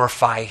would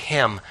glorify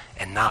Him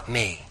and not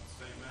me?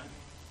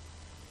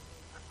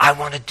 I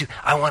want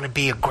to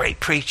be a great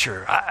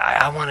preacher.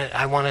 I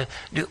want to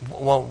do,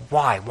 well,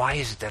 why? Why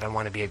is it that I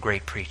want to be a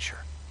great preacher?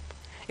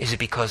 Is it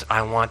because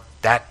I want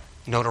that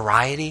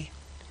notoriety?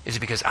 Is it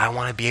because I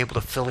want to be able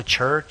to fill a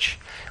church?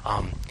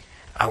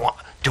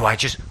 Do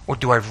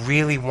I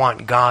really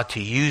want God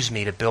to use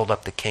me to build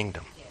up the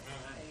kingdom?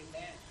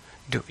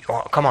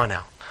 Come on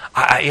now.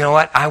 You know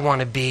what? I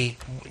want to be,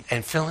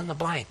 and fill in the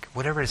blank,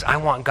 whatever it is. I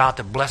want God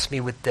to bless me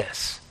with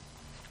this.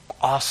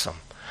 Awesome.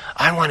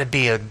 I want to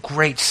be a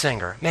great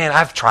singer. Man,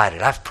 I've tried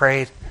it. I've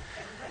prayed.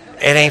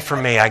 It ain't for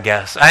me, I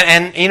guess.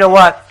 And you know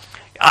what?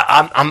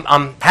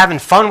 I'm having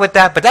fun with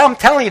that, but I'm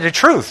telling you the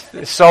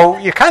truth. So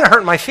you're kind of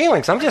hurting my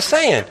feelings. I'm just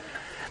saying.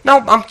 No,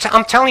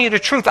 I'm telling you the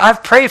truth.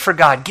 I've prayed for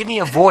God. Give me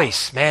a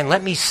voice, man.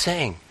 Let me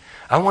sing.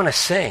 I want to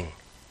sing.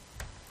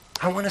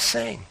 I want to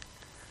sing.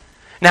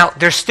 Now,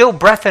 there's still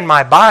breath in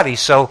my body,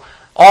 so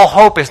all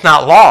hope is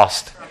not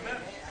lost.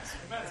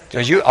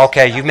 You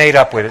made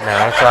up with it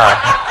now. That's all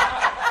right.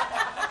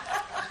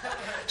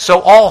 So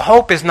all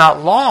hope is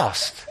not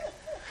lost.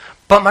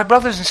 But my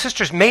brothers and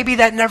sisters, maybe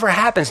that never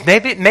happens.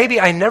 Maybe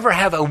I never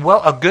have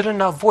a good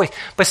enough voice.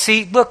 But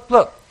see, look.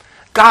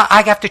 God,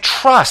 I have to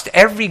trust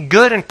every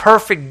good and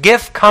perfect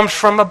gift comes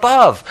from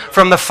above,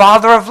 from the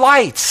Father of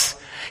lights.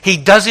 He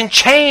doesn't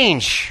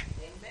change.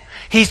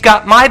 He's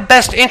got my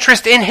best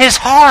interest in His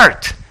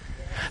heart.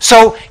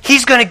 So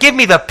He's going to give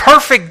me the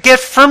perfect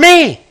gift for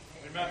me.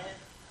 Amen.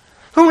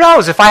 Who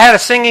knows? If I had a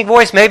singing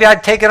voice, maybe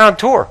I'd take it on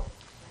tour.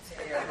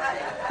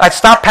 I'd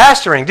stop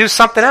pastoring, do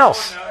something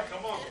else.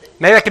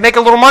 Maybe I could make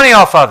a little money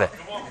off of it.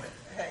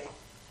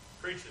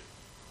 Preach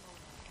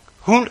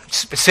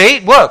it. See,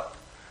 look.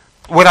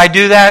 Would I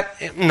do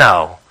that?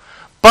 No.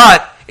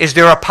 But is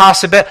there a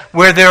possibility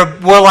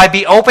will I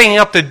be opening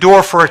up the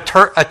door for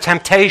a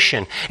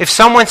temptation? If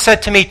someone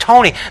said to me,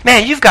 Tony,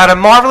 man, you've got a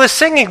marvelous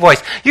singing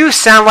voice. You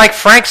sound like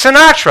Frank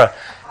Sinatra.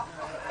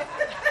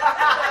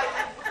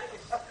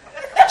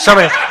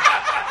 Somebody,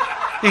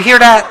 you hear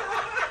that?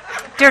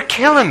 They're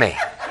killing me.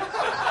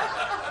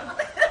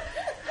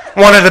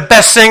 One of the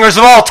best singers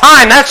of all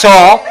time, that's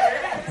all.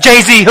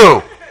 Jay-Z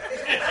who?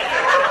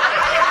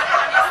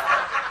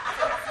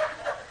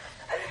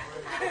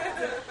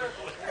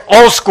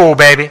 Old school,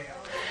 baby.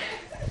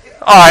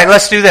 All right,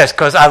 let's do this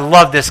because I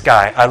love this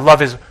guy. I love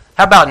his...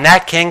 How about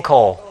Nat King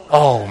Cole?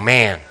 Oh,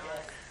 man.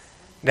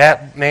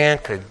 That man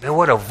could...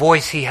 What a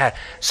voice he had.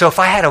 So if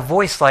I had a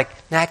voice like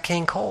Nat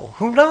King Cole,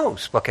 who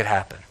knows what could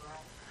happen?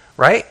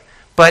 Right?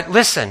 But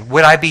listen,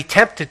 would I be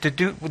tempted to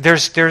do...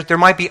 There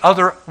might be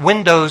other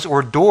windows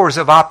or doors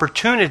of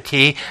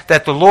opportunity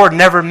that the Lord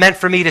never meant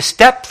for me to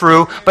step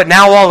through, but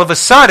now all of a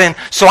sudden,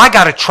 so I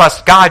got to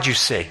trust God, you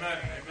see.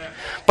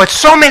 But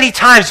so many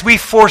times we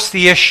force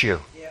the issue.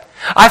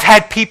 I've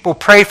had people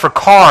pray for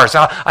cars.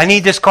 I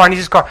need this car. I need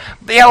this car.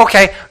 Yeah,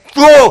 okay.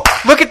 Whoa!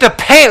 Look at the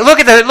pay. Look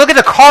at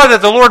the car that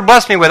the Lord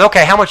blessed me with.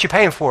 Okay, how much you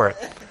paying for it?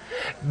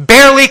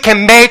 Barely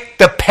can make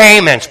the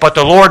payments, but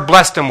the Lord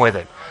blessed him with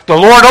it. The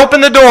Lord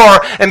opened the door,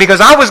 and because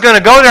I was going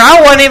to go there,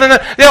 I wasn't even.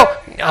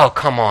 Oh,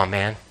 come on,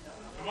 man.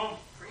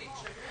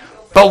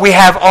 But we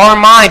have our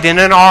mind and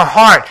in our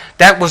heart.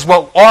 That was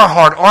what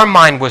our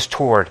mind was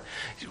toward.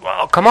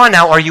 Well, come on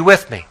now, are you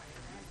with me?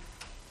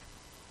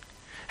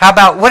 How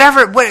about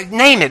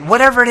name it,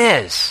 whatever it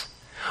is.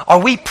 Are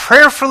we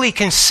prayerfully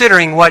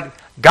considering what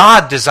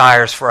God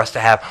desires for us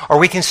to have? Are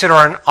we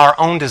considering our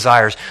own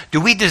desires?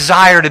 Do we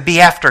desire to be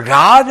after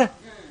God?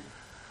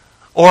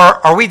 Or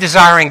are we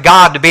desiring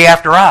God to be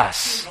after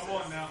us? Come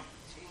on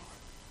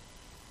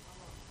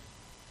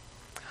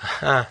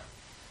now.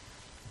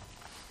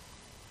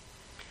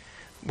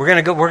 We're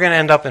going to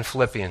end up in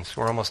Philippians.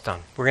 We're almost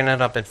done. We're going to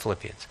end up in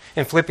Philippians.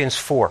 In Philippians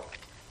 4.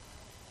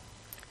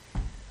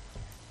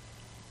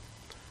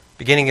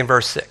 Beginning in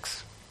verse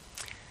 6.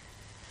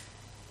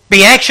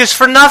 Be anxious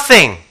for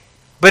nothing,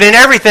 but in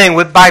everything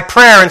by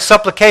prayer and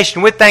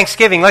supplication with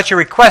thanksgiving, let your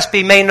requests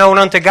be made known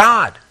unto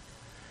God.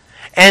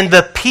 And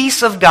the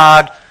peace of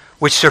God,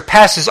 which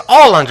surpasses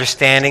all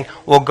understanding,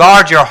 will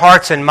guard your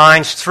hearts and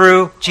minds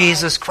through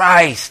Jesus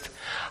Christ.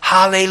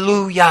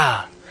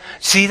 Hallelujah.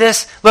 See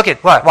this? Look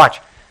at what?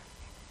 Watch.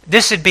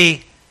 This would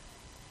be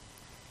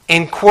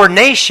in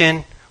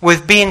coordination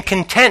with being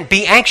content.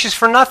 Be anxious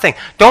for nothing.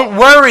 Don't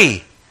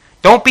worry.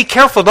 Don't be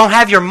careful. Don't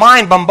have your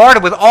mind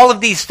bombarded with all of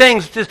these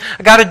things. Just,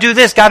 I got to do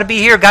this, got to be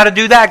here, got to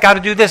do that, got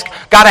to do this,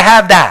 got to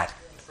have that.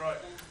 That's right.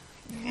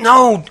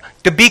 No,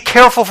 to be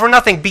careful for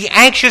nothing. Be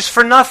anxious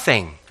for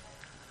nothing.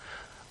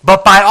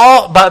 But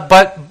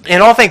in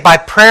all things, by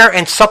prayer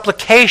and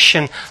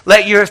supplication,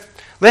 let your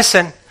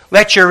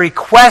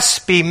requests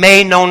be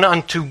made known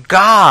unto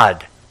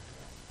God.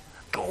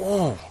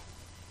 Oh.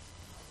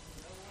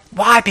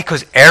 Why?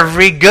 Because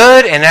every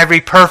good and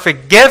every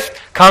perfect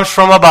gift comes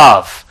from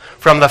above.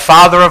 From the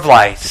Father of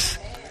lights.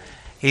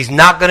 He's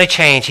not going to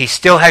change. He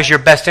still has your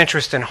best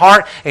interest in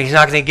heart, and He's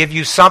not going to give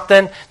you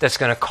something that's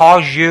going to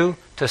cause you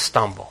to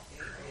stumble.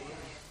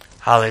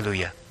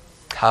 Hallelujah.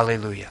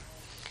 Hallelujah.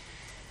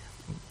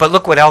 But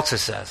look what else it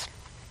says.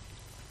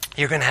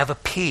 You're going to have a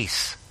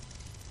peace.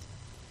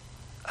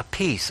 A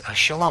peace, a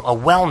shalom, a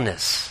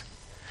wellness.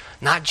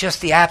 Not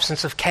just the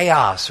absence of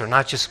chaos, or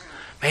not just,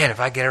 man, if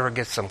I ever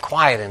get some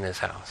quiet in this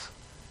house.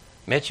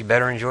 Mitch, you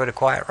better enjoy the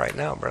quiet right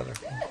now, brother.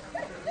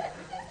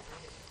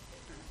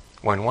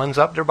 When one's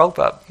up, they're both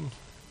up.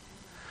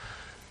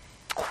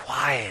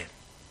 Quiet.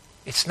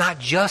 It's not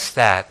just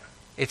that.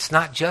 It's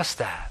not just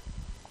that.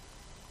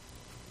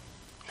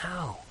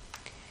 No.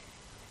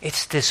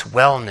 It's this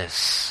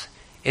wellness.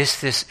 It's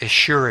this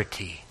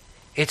assurity.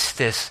 It's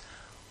this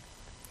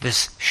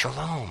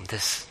shalom.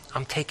 This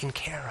I'm taken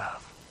care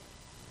of.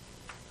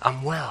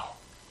 I'm well.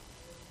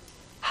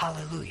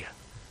 Hallelujah.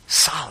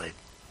 Solid.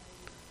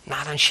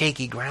 Not on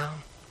shaky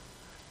ground.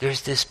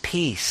 There's this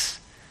peace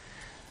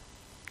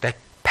that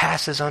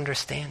passes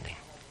understanding.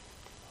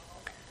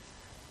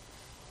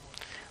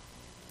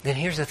 Then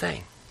here's the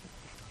thing.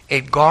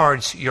 It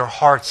guards your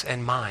hearts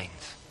and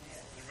minds.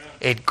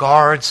 It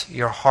guards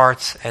your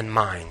hearts and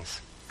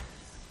minds.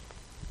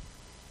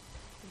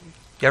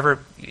 You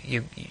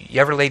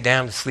ever lay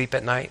down to sleep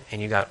at night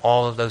and you got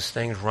all of those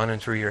things running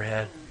through your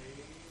head?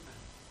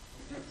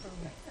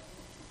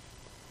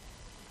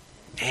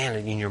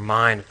 standing in your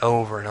mind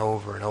over and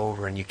over and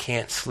over, and you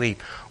can't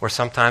sleep. Or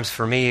sometimes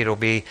for me it'll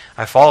be,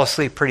 I fall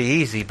asleep pretty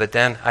easy, but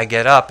then I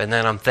get up and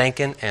then I'm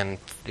thinking and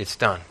it's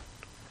done.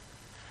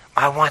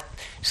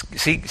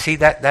 See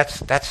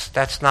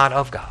that's not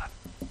of God.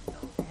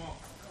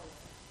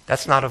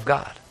 That's not of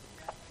God.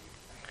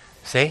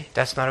 See?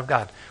 That's not of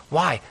God.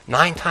 Why?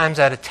 9 times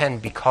out of 10,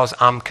 because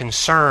I'm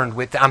concerned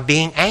with, I'm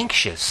being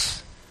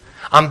anxious.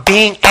 I'm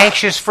being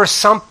anxious for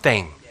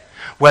something.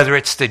 Whether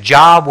it's the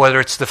job, whether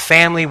it's the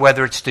family,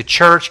 whether it's the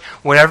church,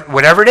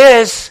 whatever it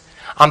is,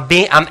 I'm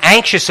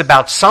anxious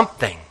about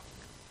something.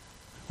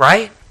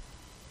 Right?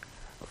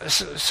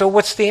 So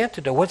what's the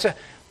antidote?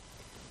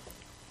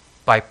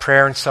 By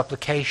prayer and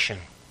supplication.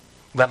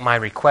 Let my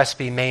request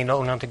be made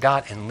known unto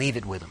God, and leave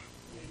it with Him.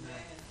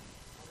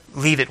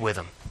 Leave it with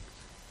Him.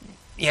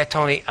 Yeah,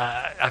 Tony,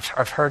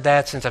 I've heard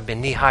that since I've been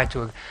knee-high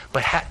to it.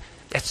 But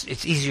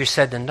it's easier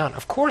said than done.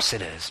 Of course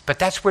it is. But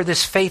that's where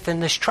this faith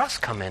and this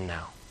trust come in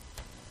now.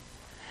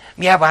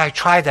 Yeah, but I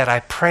tried that.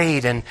 I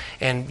prayed and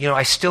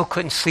I still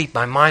couldn't sleep.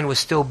 My mind was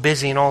still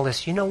busy and all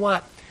this. You know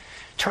what?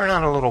 Turn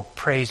on a little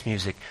praise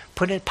music.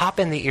 Pop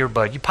in the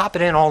earbud. You pop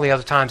it in all the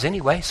other times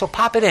anyway, so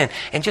pop it in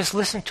and just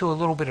listen to a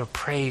little bit of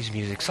praise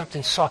music.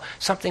 Something soft,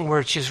 something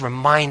where it's just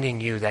reminding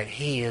you that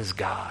He is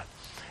God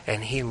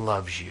and He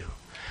loves you.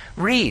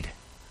 Read,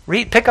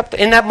 pick up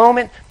in that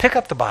moment. Pick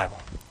up the Bible.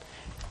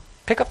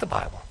 Pick up the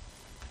Bible.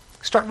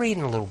 Start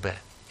reading a little bit.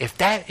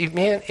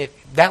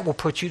 That will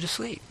put you to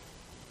sleep.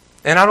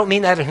 And I don't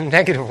mean that in a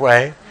negative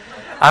way.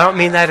 I don't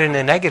mean that in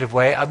a negative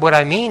way. What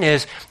I mean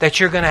is that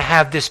you're going to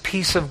have this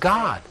peace of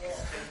God.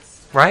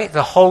 Right?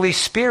 The Holy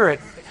Spirit.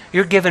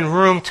 You're giving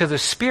room to the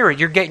Spirit.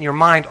 You're getting your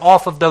mind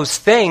off of those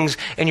things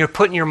and you're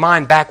putting your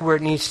mind back where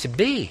it needs to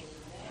be.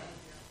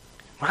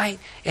 Right?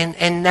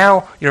 And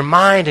now your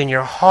mind and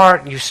your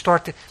heart, you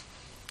start to...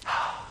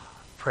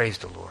 Praise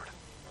the Lord.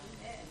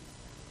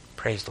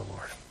 Praise the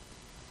Lord.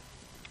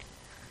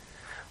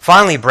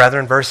 Finally,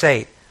 brethren, verse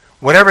 8.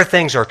 Whatever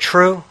things are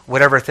true,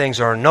 whatever things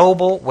are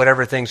noble,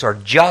 whatever things are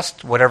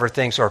just, whatever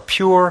things are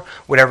pure,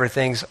 whatever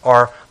things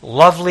are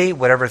lovely,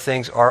 whatever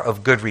things are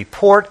of good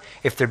report,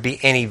 if there be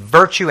any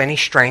virtue, any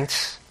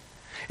strengths,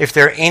 if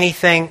there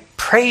anything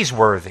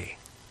praiseworthy,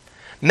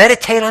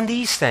 meditate on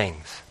these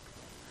things.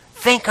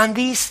 Think on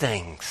these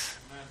things.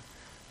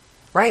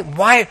 Right?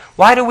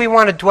 Why do we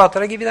want to dwell?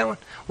 Did I give you that one?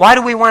 Why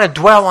do we want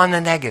to dwell on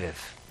the negative?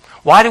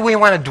 Why do we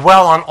want to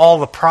dwell on all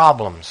the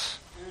problems?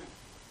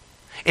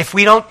 If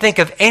we don't think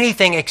of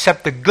anything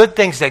except the good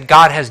things that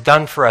God has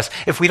done for us,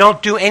 if we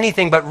don't do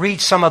anything but read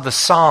some of the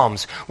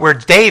Psalms, where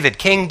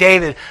King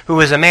David,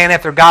 who is a man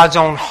after God's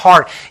own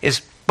heart,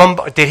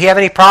 did he have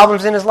any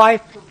problems in his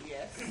life?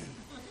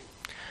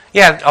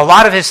 Yeah, a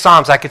lot of his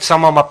Psalms, I could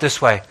sum them up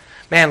this way.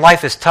 Man,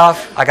 life is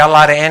tough. I got a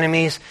lot of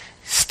enemies.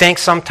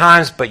 Stinks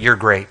sometimes, but you're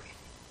great.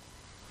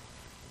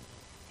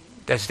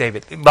 That's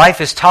David.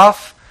 Life is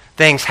tough.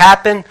 Things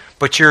happen,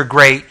 but you're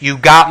great. You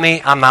got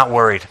me. I'm not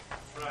worried.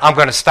 I'm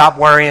going to stop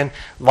worrying.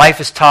 Life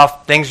is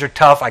tough. Things are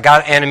tough. I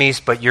got enemies,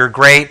 but you're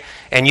great.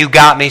 And you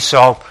got me,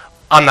 so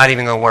I'm not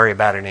even going to worry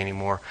about it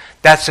anymore.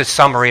 That's a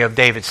summary of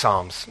David's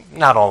Psalms.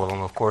 Not all of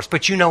them, of course,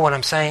 but you know what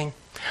I'm saying.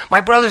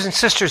 My brothers and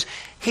sisters,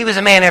 he was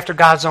a man after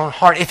God's own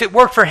heart. If it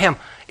worked for him,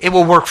 it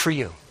will work for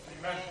you.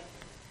 Amen.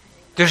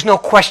 There's no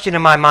question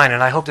in my mind,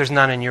 and I hope there's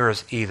none in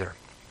yours either.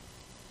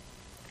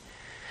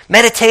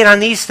 Meditate on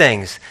these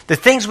things. The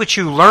things which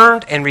you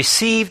learned and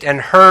received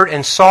and heard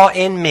and saw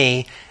in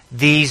me,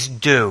 these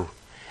do,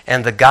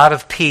 and the God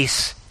of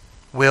peace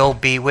will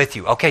be with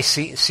you. Okay,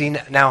 see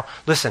now,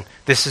 listen,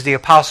 this is the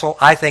apostle,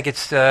 I think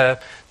it's the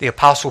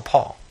apostle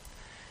Paul,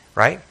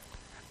 right?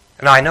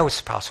 Now, I know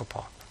it's the apostle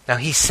Paul. Now,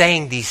 he's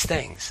saying these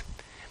things,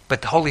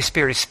 but the Holy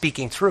Spirit is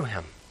speaking through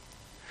him.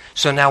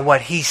 So now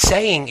what he's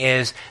saying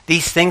is,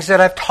 these things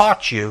that I've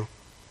taught you,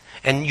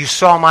 and you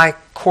saw my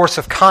course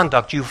of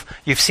conduct, you've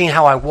seen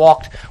how I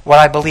walked what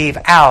I believe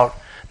out,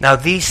 now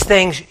these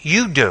things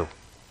you do.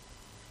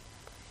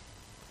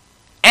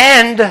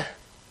 And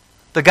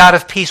the God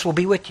of peace will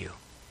be with you.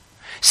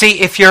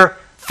 See, if you're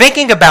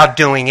thinking about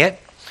doing it,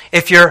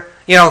 if you're,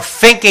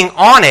 thinking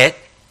on it,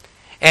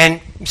 and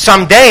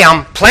someday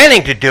I'm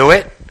planning to do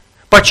it,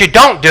 but you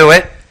don't do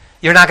it,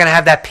 you're not going to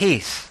have that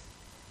peace.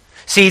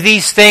 See,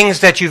 these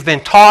things that you've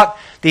been taught,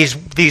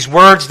 these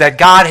words that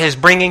God is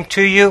bringing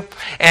to you,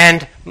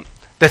 and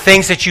the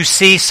things that you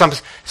see, some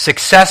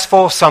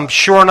successful, some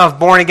sure enough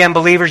born-again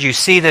believers, you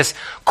see this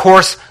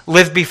course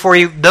lived before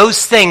you,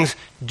 those things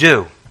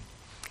do.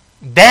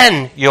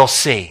 Then you'll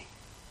see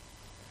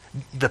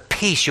the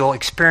peace. You'll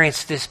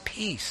experience this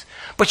peace.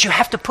 But you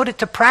have to put it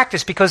to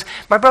practice because,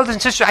 my brothers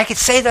and sisters, I could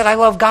say that I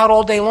love God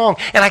all day long,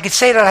 and I could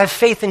say that I have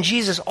faith in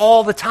Jesus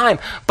all the time.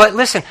 But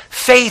listen,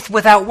 faith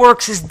without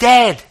works is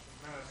dead.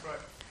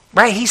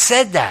 Right? He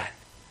said that.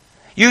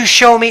 You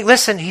show me,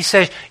 listen, he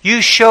says,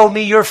 you show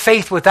me your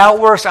faith without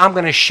works, I'm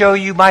going to show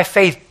you my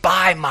faith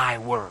by my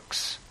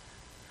works.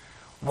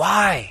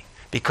 Why?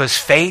 Because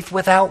faith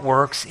without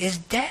works is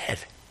dead.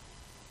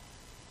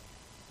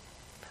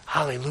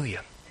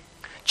 Hallelujah.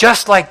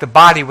 Just like the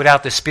body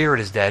without the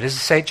spirit is dead. This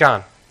is St.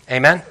 John.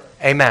 Amen?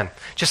 Amen.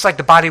 Just like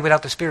the body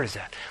without the Spirit is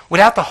dead.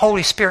 Without the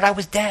Holy Spirit, I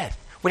was dead.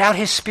 Without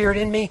His Spirit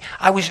in me,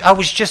 I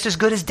was just as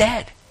good as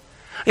dead.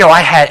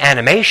 I had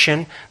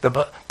animation,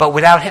 but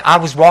without Him, I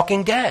was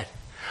walking dead.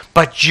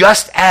 But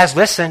just as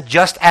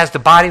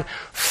the body,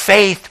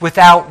 faith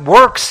without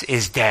works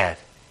is dead.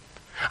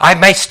 I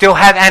may still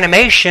have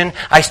animation.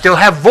 I still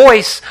have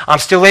voice. I'm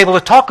still able to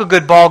talk a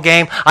good ball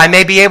game. I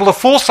may be able to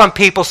fool some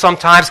people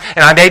sometimes,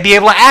 and I may be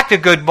able to act a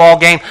good ball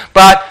game.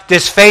 But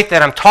this faith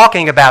that I'm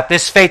talking about,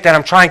 this faith that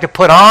I'm trying to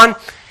put on,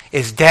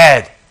 is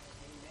dead.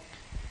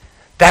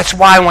 That's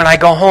why when I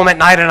go home at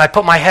night and I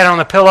put my head on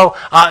the pillow,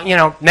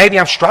 maybe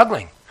I'm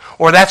struggling.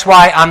 Or that's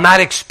why I'm not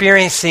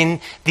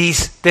experiencing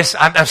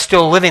I'm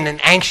still living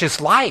an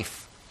anxious life.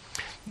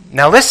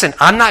 Now listen,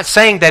 I'm not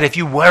saying that if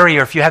you worry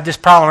or if you have this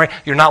problem,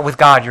 you're not with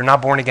God, you're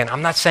not born again.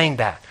 I'm not saying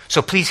that.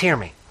 So please hear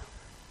me.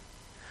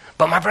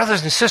 But my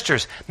brothers and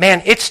sisters,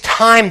 man, it's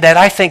time that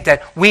I think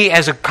that we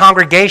as a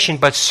congregation,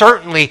 but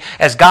certainly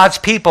as God's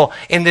people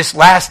in this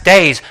last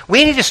days,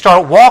 we need to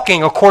start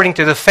walking according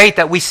to the faith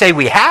that we say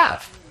we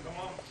have.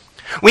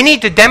 We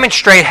need to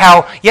demonstrate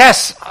how,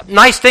 yes,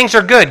 nice things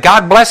are good.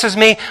 God blesses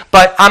me,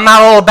 but I'm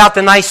not all about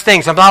the nice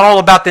things. I'm not all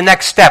about the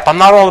next step. I'm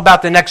not all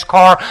about the next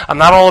car. I'm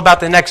not all about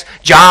the next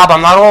job.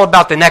 I'm not all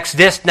about the next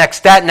this,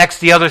 next that, next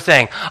the other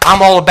thing.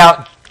 I'm all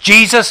about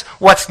Jesus,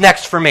 what's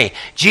next for me?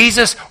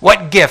 Jesus,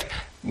 what gift?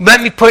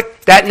 Let me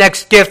put that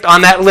next gift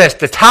on that list.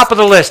 The top of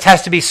the list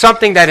has to be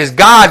something that is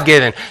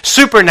God-given,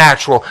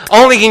 supernatural,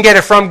 only can get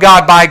it from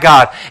God, by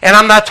God. And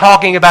I'm not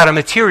talking about a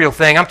material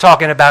thing. I'm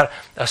talking about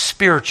a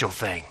spiritual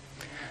thing.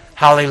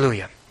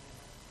 Hallelujah.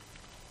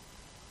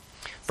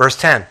 Verse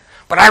 10.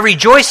 But I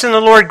rejoice in the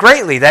Lord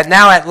greatly that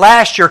now at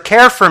last your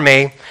care for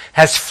me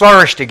has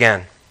flourished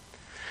again.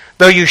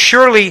 Though you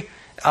surely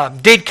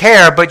did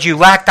care, but you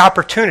lacked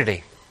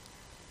opportunity.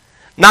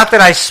 Not that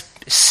I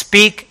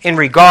speak in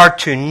regard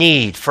to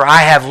need, for I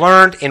have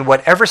learned in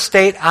whatever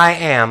state I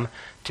am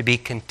to be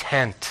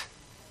content.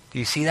 Do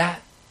you see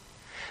that?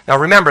 Now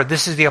remember,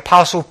 this is the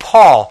Apostle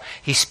Paul.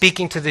 He's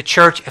speaking to the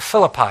church at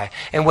Philippi.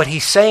 And what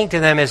he's saying to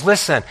them is,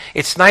 listen,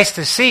 it's nice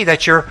to see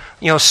that you're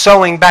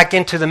sowing back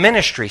into the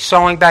ministry,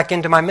 sowing back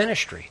into my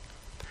ministry.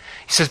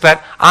 He says,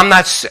 but I'm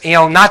not,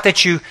 not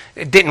that you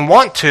didn't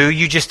want to,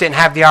 you just didn't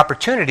have the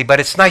opportunity,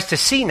 but it's nice to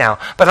see now.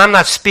 But I'm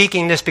not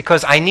speaking this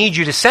because I need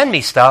you to send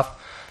me stuff.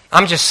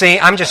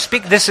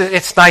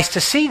 It's nice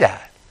to see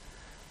that.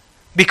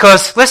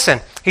 Because, listen,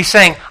 he's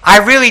saying, I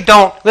really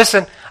don't,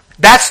 listen,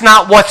 that's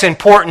not what's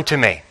important to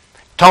me.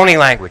 Tony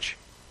language.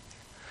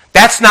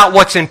 That's not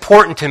what's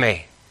important to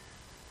me.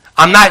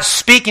 I'm not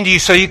speaking to you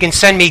so you can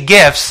send me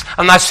gifts.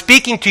 I'm not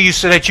speaking to you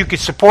so that you can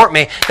support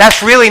me.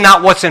 That's really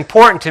not what's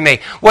important to me.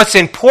 What's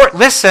important,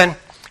 listen,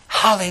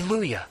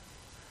 hallelujah.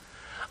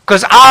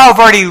 Because I've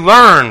already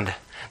learned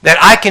that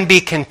I can be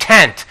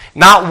content,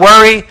 not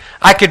worry.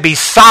 I could be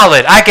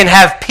solid. I can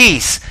have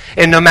peace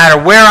in no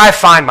matter where I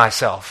find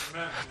myself.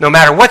 No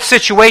matter what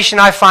situation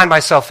I find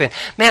myself in.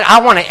 Man,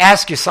 I want to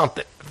ask you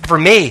something. For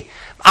me,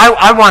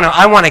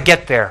 I want to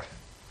get there.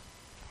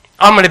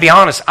 I'm going to be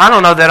honest. I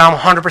don't know that I'm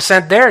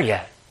 100% there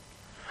yet.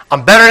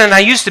 I'm better than I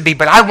used to be,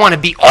 but I want to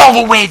be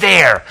all the way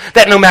there.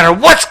 That no matter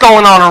what's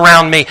going on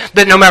around me,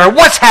 that no matter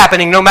what's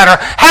happening, no matter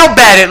how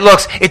bad it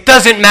looks, it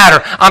doesn't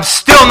matter. I'm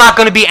still not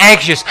going to be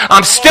anxious.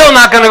 I'm still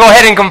not going to go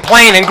ahead and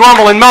complain and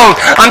grumble and moan.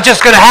 I'm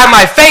just going to have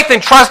my faith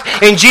and trust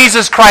in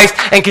Jesus Christ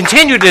and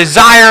continue to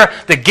desire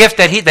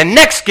the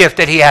next gift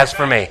that He has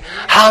for me.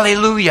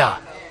 Hallelujah.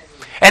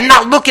 And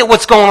not look at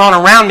what's going on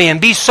around me and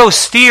be so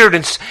steered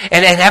and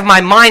have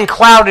my mind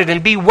clouded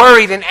and be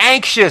worried and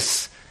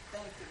anxious.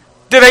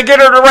 Did I get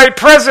her the right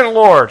present,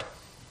 Lord?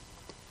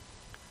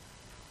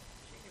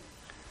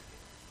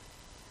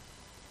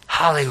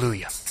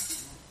 Hallelujah.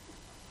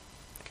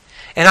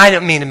 And I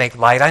don't mean to make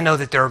light. I know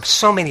that there are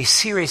so many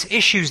serious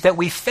issues that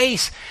we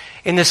face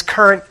in this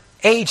current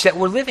age that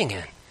we're living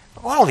in.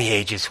 All the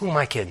ages. Who am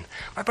I kidding?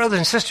 My brothers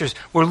and sisters,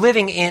 we're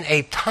living in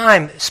a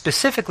time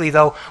specifically,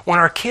 though, when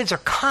our kids are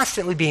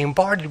constantly being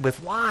bombarded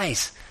with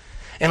lies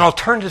and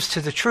alternatives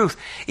to the truth.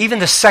 Even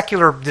the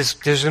secular,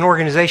 there's an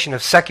organization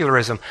of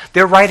secularism.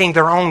 They're writing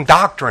their own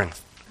doctrine.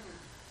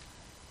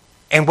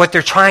 And what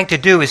they're trying to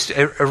do is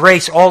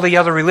erase all the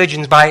other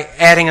religions by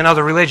adding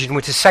another religion,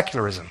 which is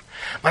secularism.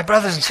 My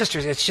brothers and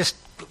sisters,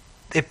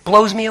 it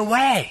blows me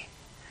away.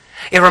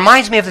 It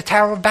reminds me of the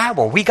Tower of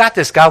Babel. We got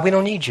this, God. We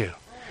don't need you.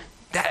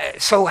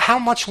 So how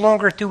much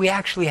longer do we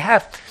actually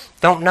have?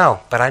 Don't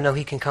know, but I know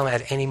He can come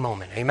at any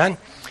moment. Amen?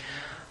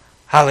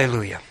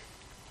 Hallelujah.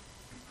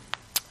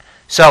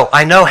 So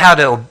I know how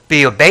to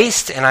be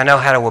abased and I know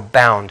how to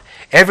abound.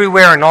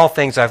 Everywhere in all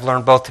things I've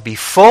learned both to be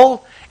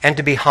full and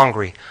to be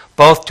hungry,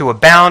 both to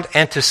abound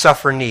and to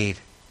suffer need.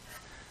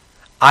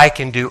 I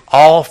can do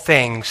all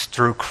things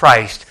through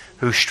Christ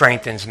who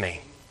strengthens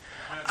me.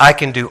 I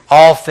can do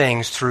all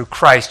things through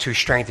Christ who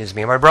strengthens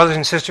me. My brothers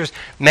and sisters,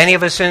 many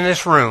of us in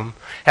this room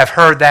have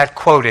heard that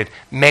quoted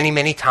many,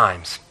 many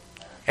times.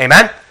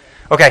 Amen?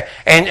 Okay,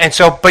 and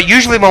so, but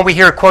usually when we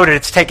hear it quoted,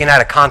 it's taken out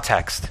of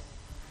context.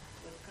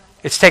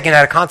 It's taken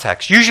out of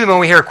context. Usually when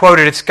we hear it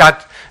quoted, it's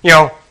got,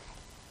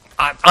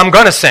 I'm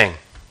going to sing.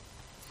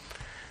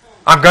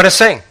 I'm going to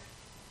sing.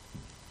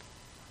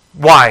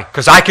 Why?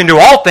 Because I can do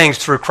all things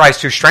through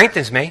Christ who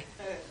strengthens me.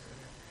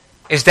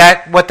 Is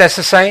that what this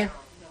is saying?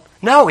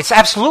 No, it's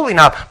absolutely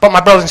not. But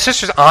my brothers and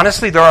sisters,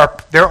 honestly, there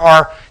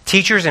are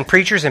teachers and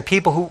preachers and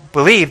people who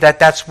believe that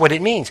that's what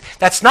it means.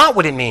 That's not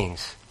what it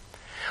means.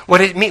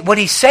 What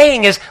he's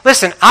saying is,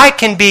 listen, I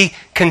can be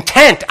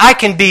content. I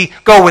can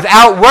go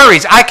without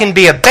worries. I can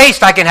be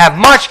abased. I can have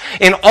much.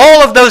 In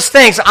all of those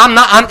things,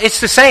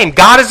 it's the same.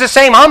 God is the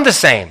same. I'm the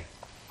same.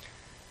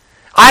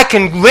 I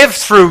can live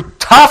through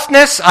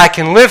toughness. I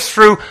can live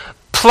through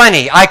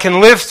plenty. I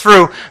can live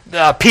through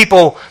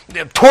people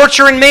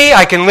torturing me.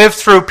 I can live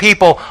through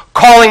people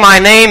calling my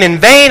name in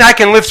vain. I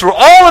can live through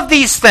all of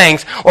these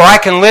things, or I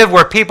can live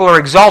where people are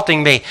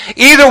exalting me.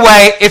 Either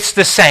way, it's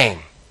the same.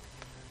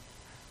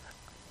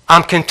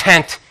 I'm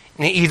content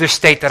in either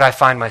state that I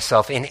find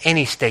myself in,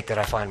 any state that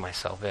I find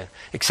myself in,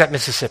 except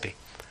Mississippi.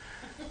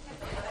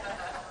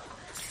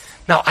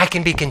 Now, I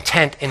can be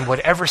content in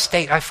whatever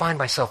state I find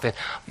myself in.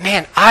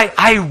 Man,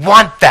 I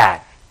want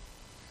that.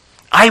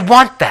 I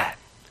want that.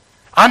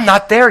 I'm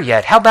not there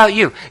yet. How about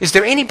you? Is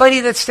there anybody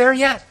that's there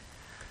yet?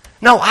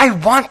 No, I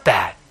want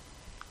that.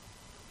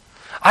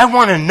 I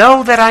want to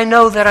know that I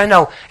know that I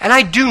know. And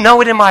I do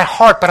know it in my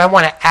heart, but I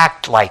want to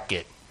act like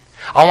it.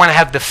 I want to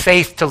have the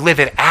faith to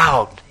live it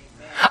out.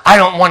 I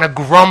don't want to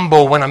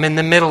grumble when I'm in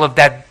the middle of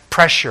that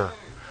pressure,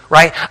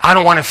 right? I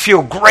don't want to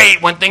feel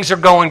great when things are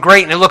going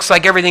great and it looks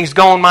like everything's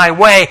going my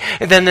way.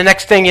 And then the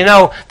next thing you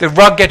know, the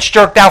rug gets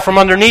jerked out from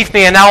underneath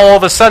me, and now all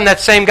of a sudden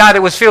that same guy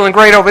that was feeling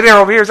great over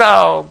here is,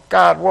 oh,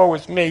 God, woe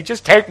is me.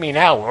 Just take me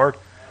now, Lord.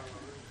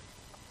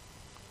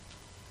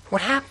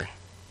 What happened?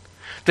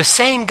 The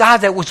same God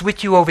that was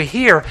with you over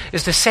here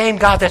is the same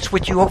God that's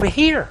with you over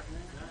here.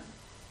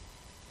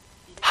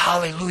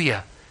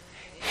 Hallelujah.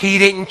 He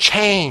didn't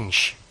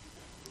change.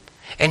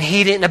 And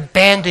He didn't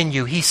abandon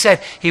you. He said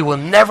He will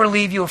never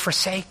leave you or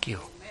forsake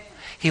you.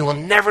 He will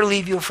never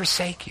leave you or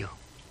forsake you.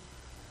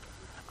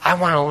 I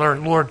want to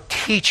learn, Lord,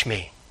 teach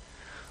me.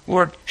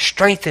 Lord,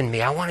 strengthen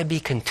me. I want to be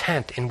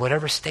content in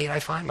whatever state I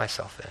find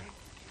myself in.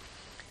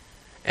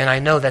 And I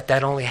know that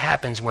only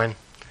happens when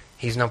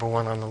He's number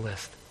one on the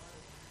list.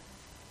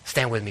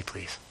 Stand with me,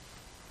 please.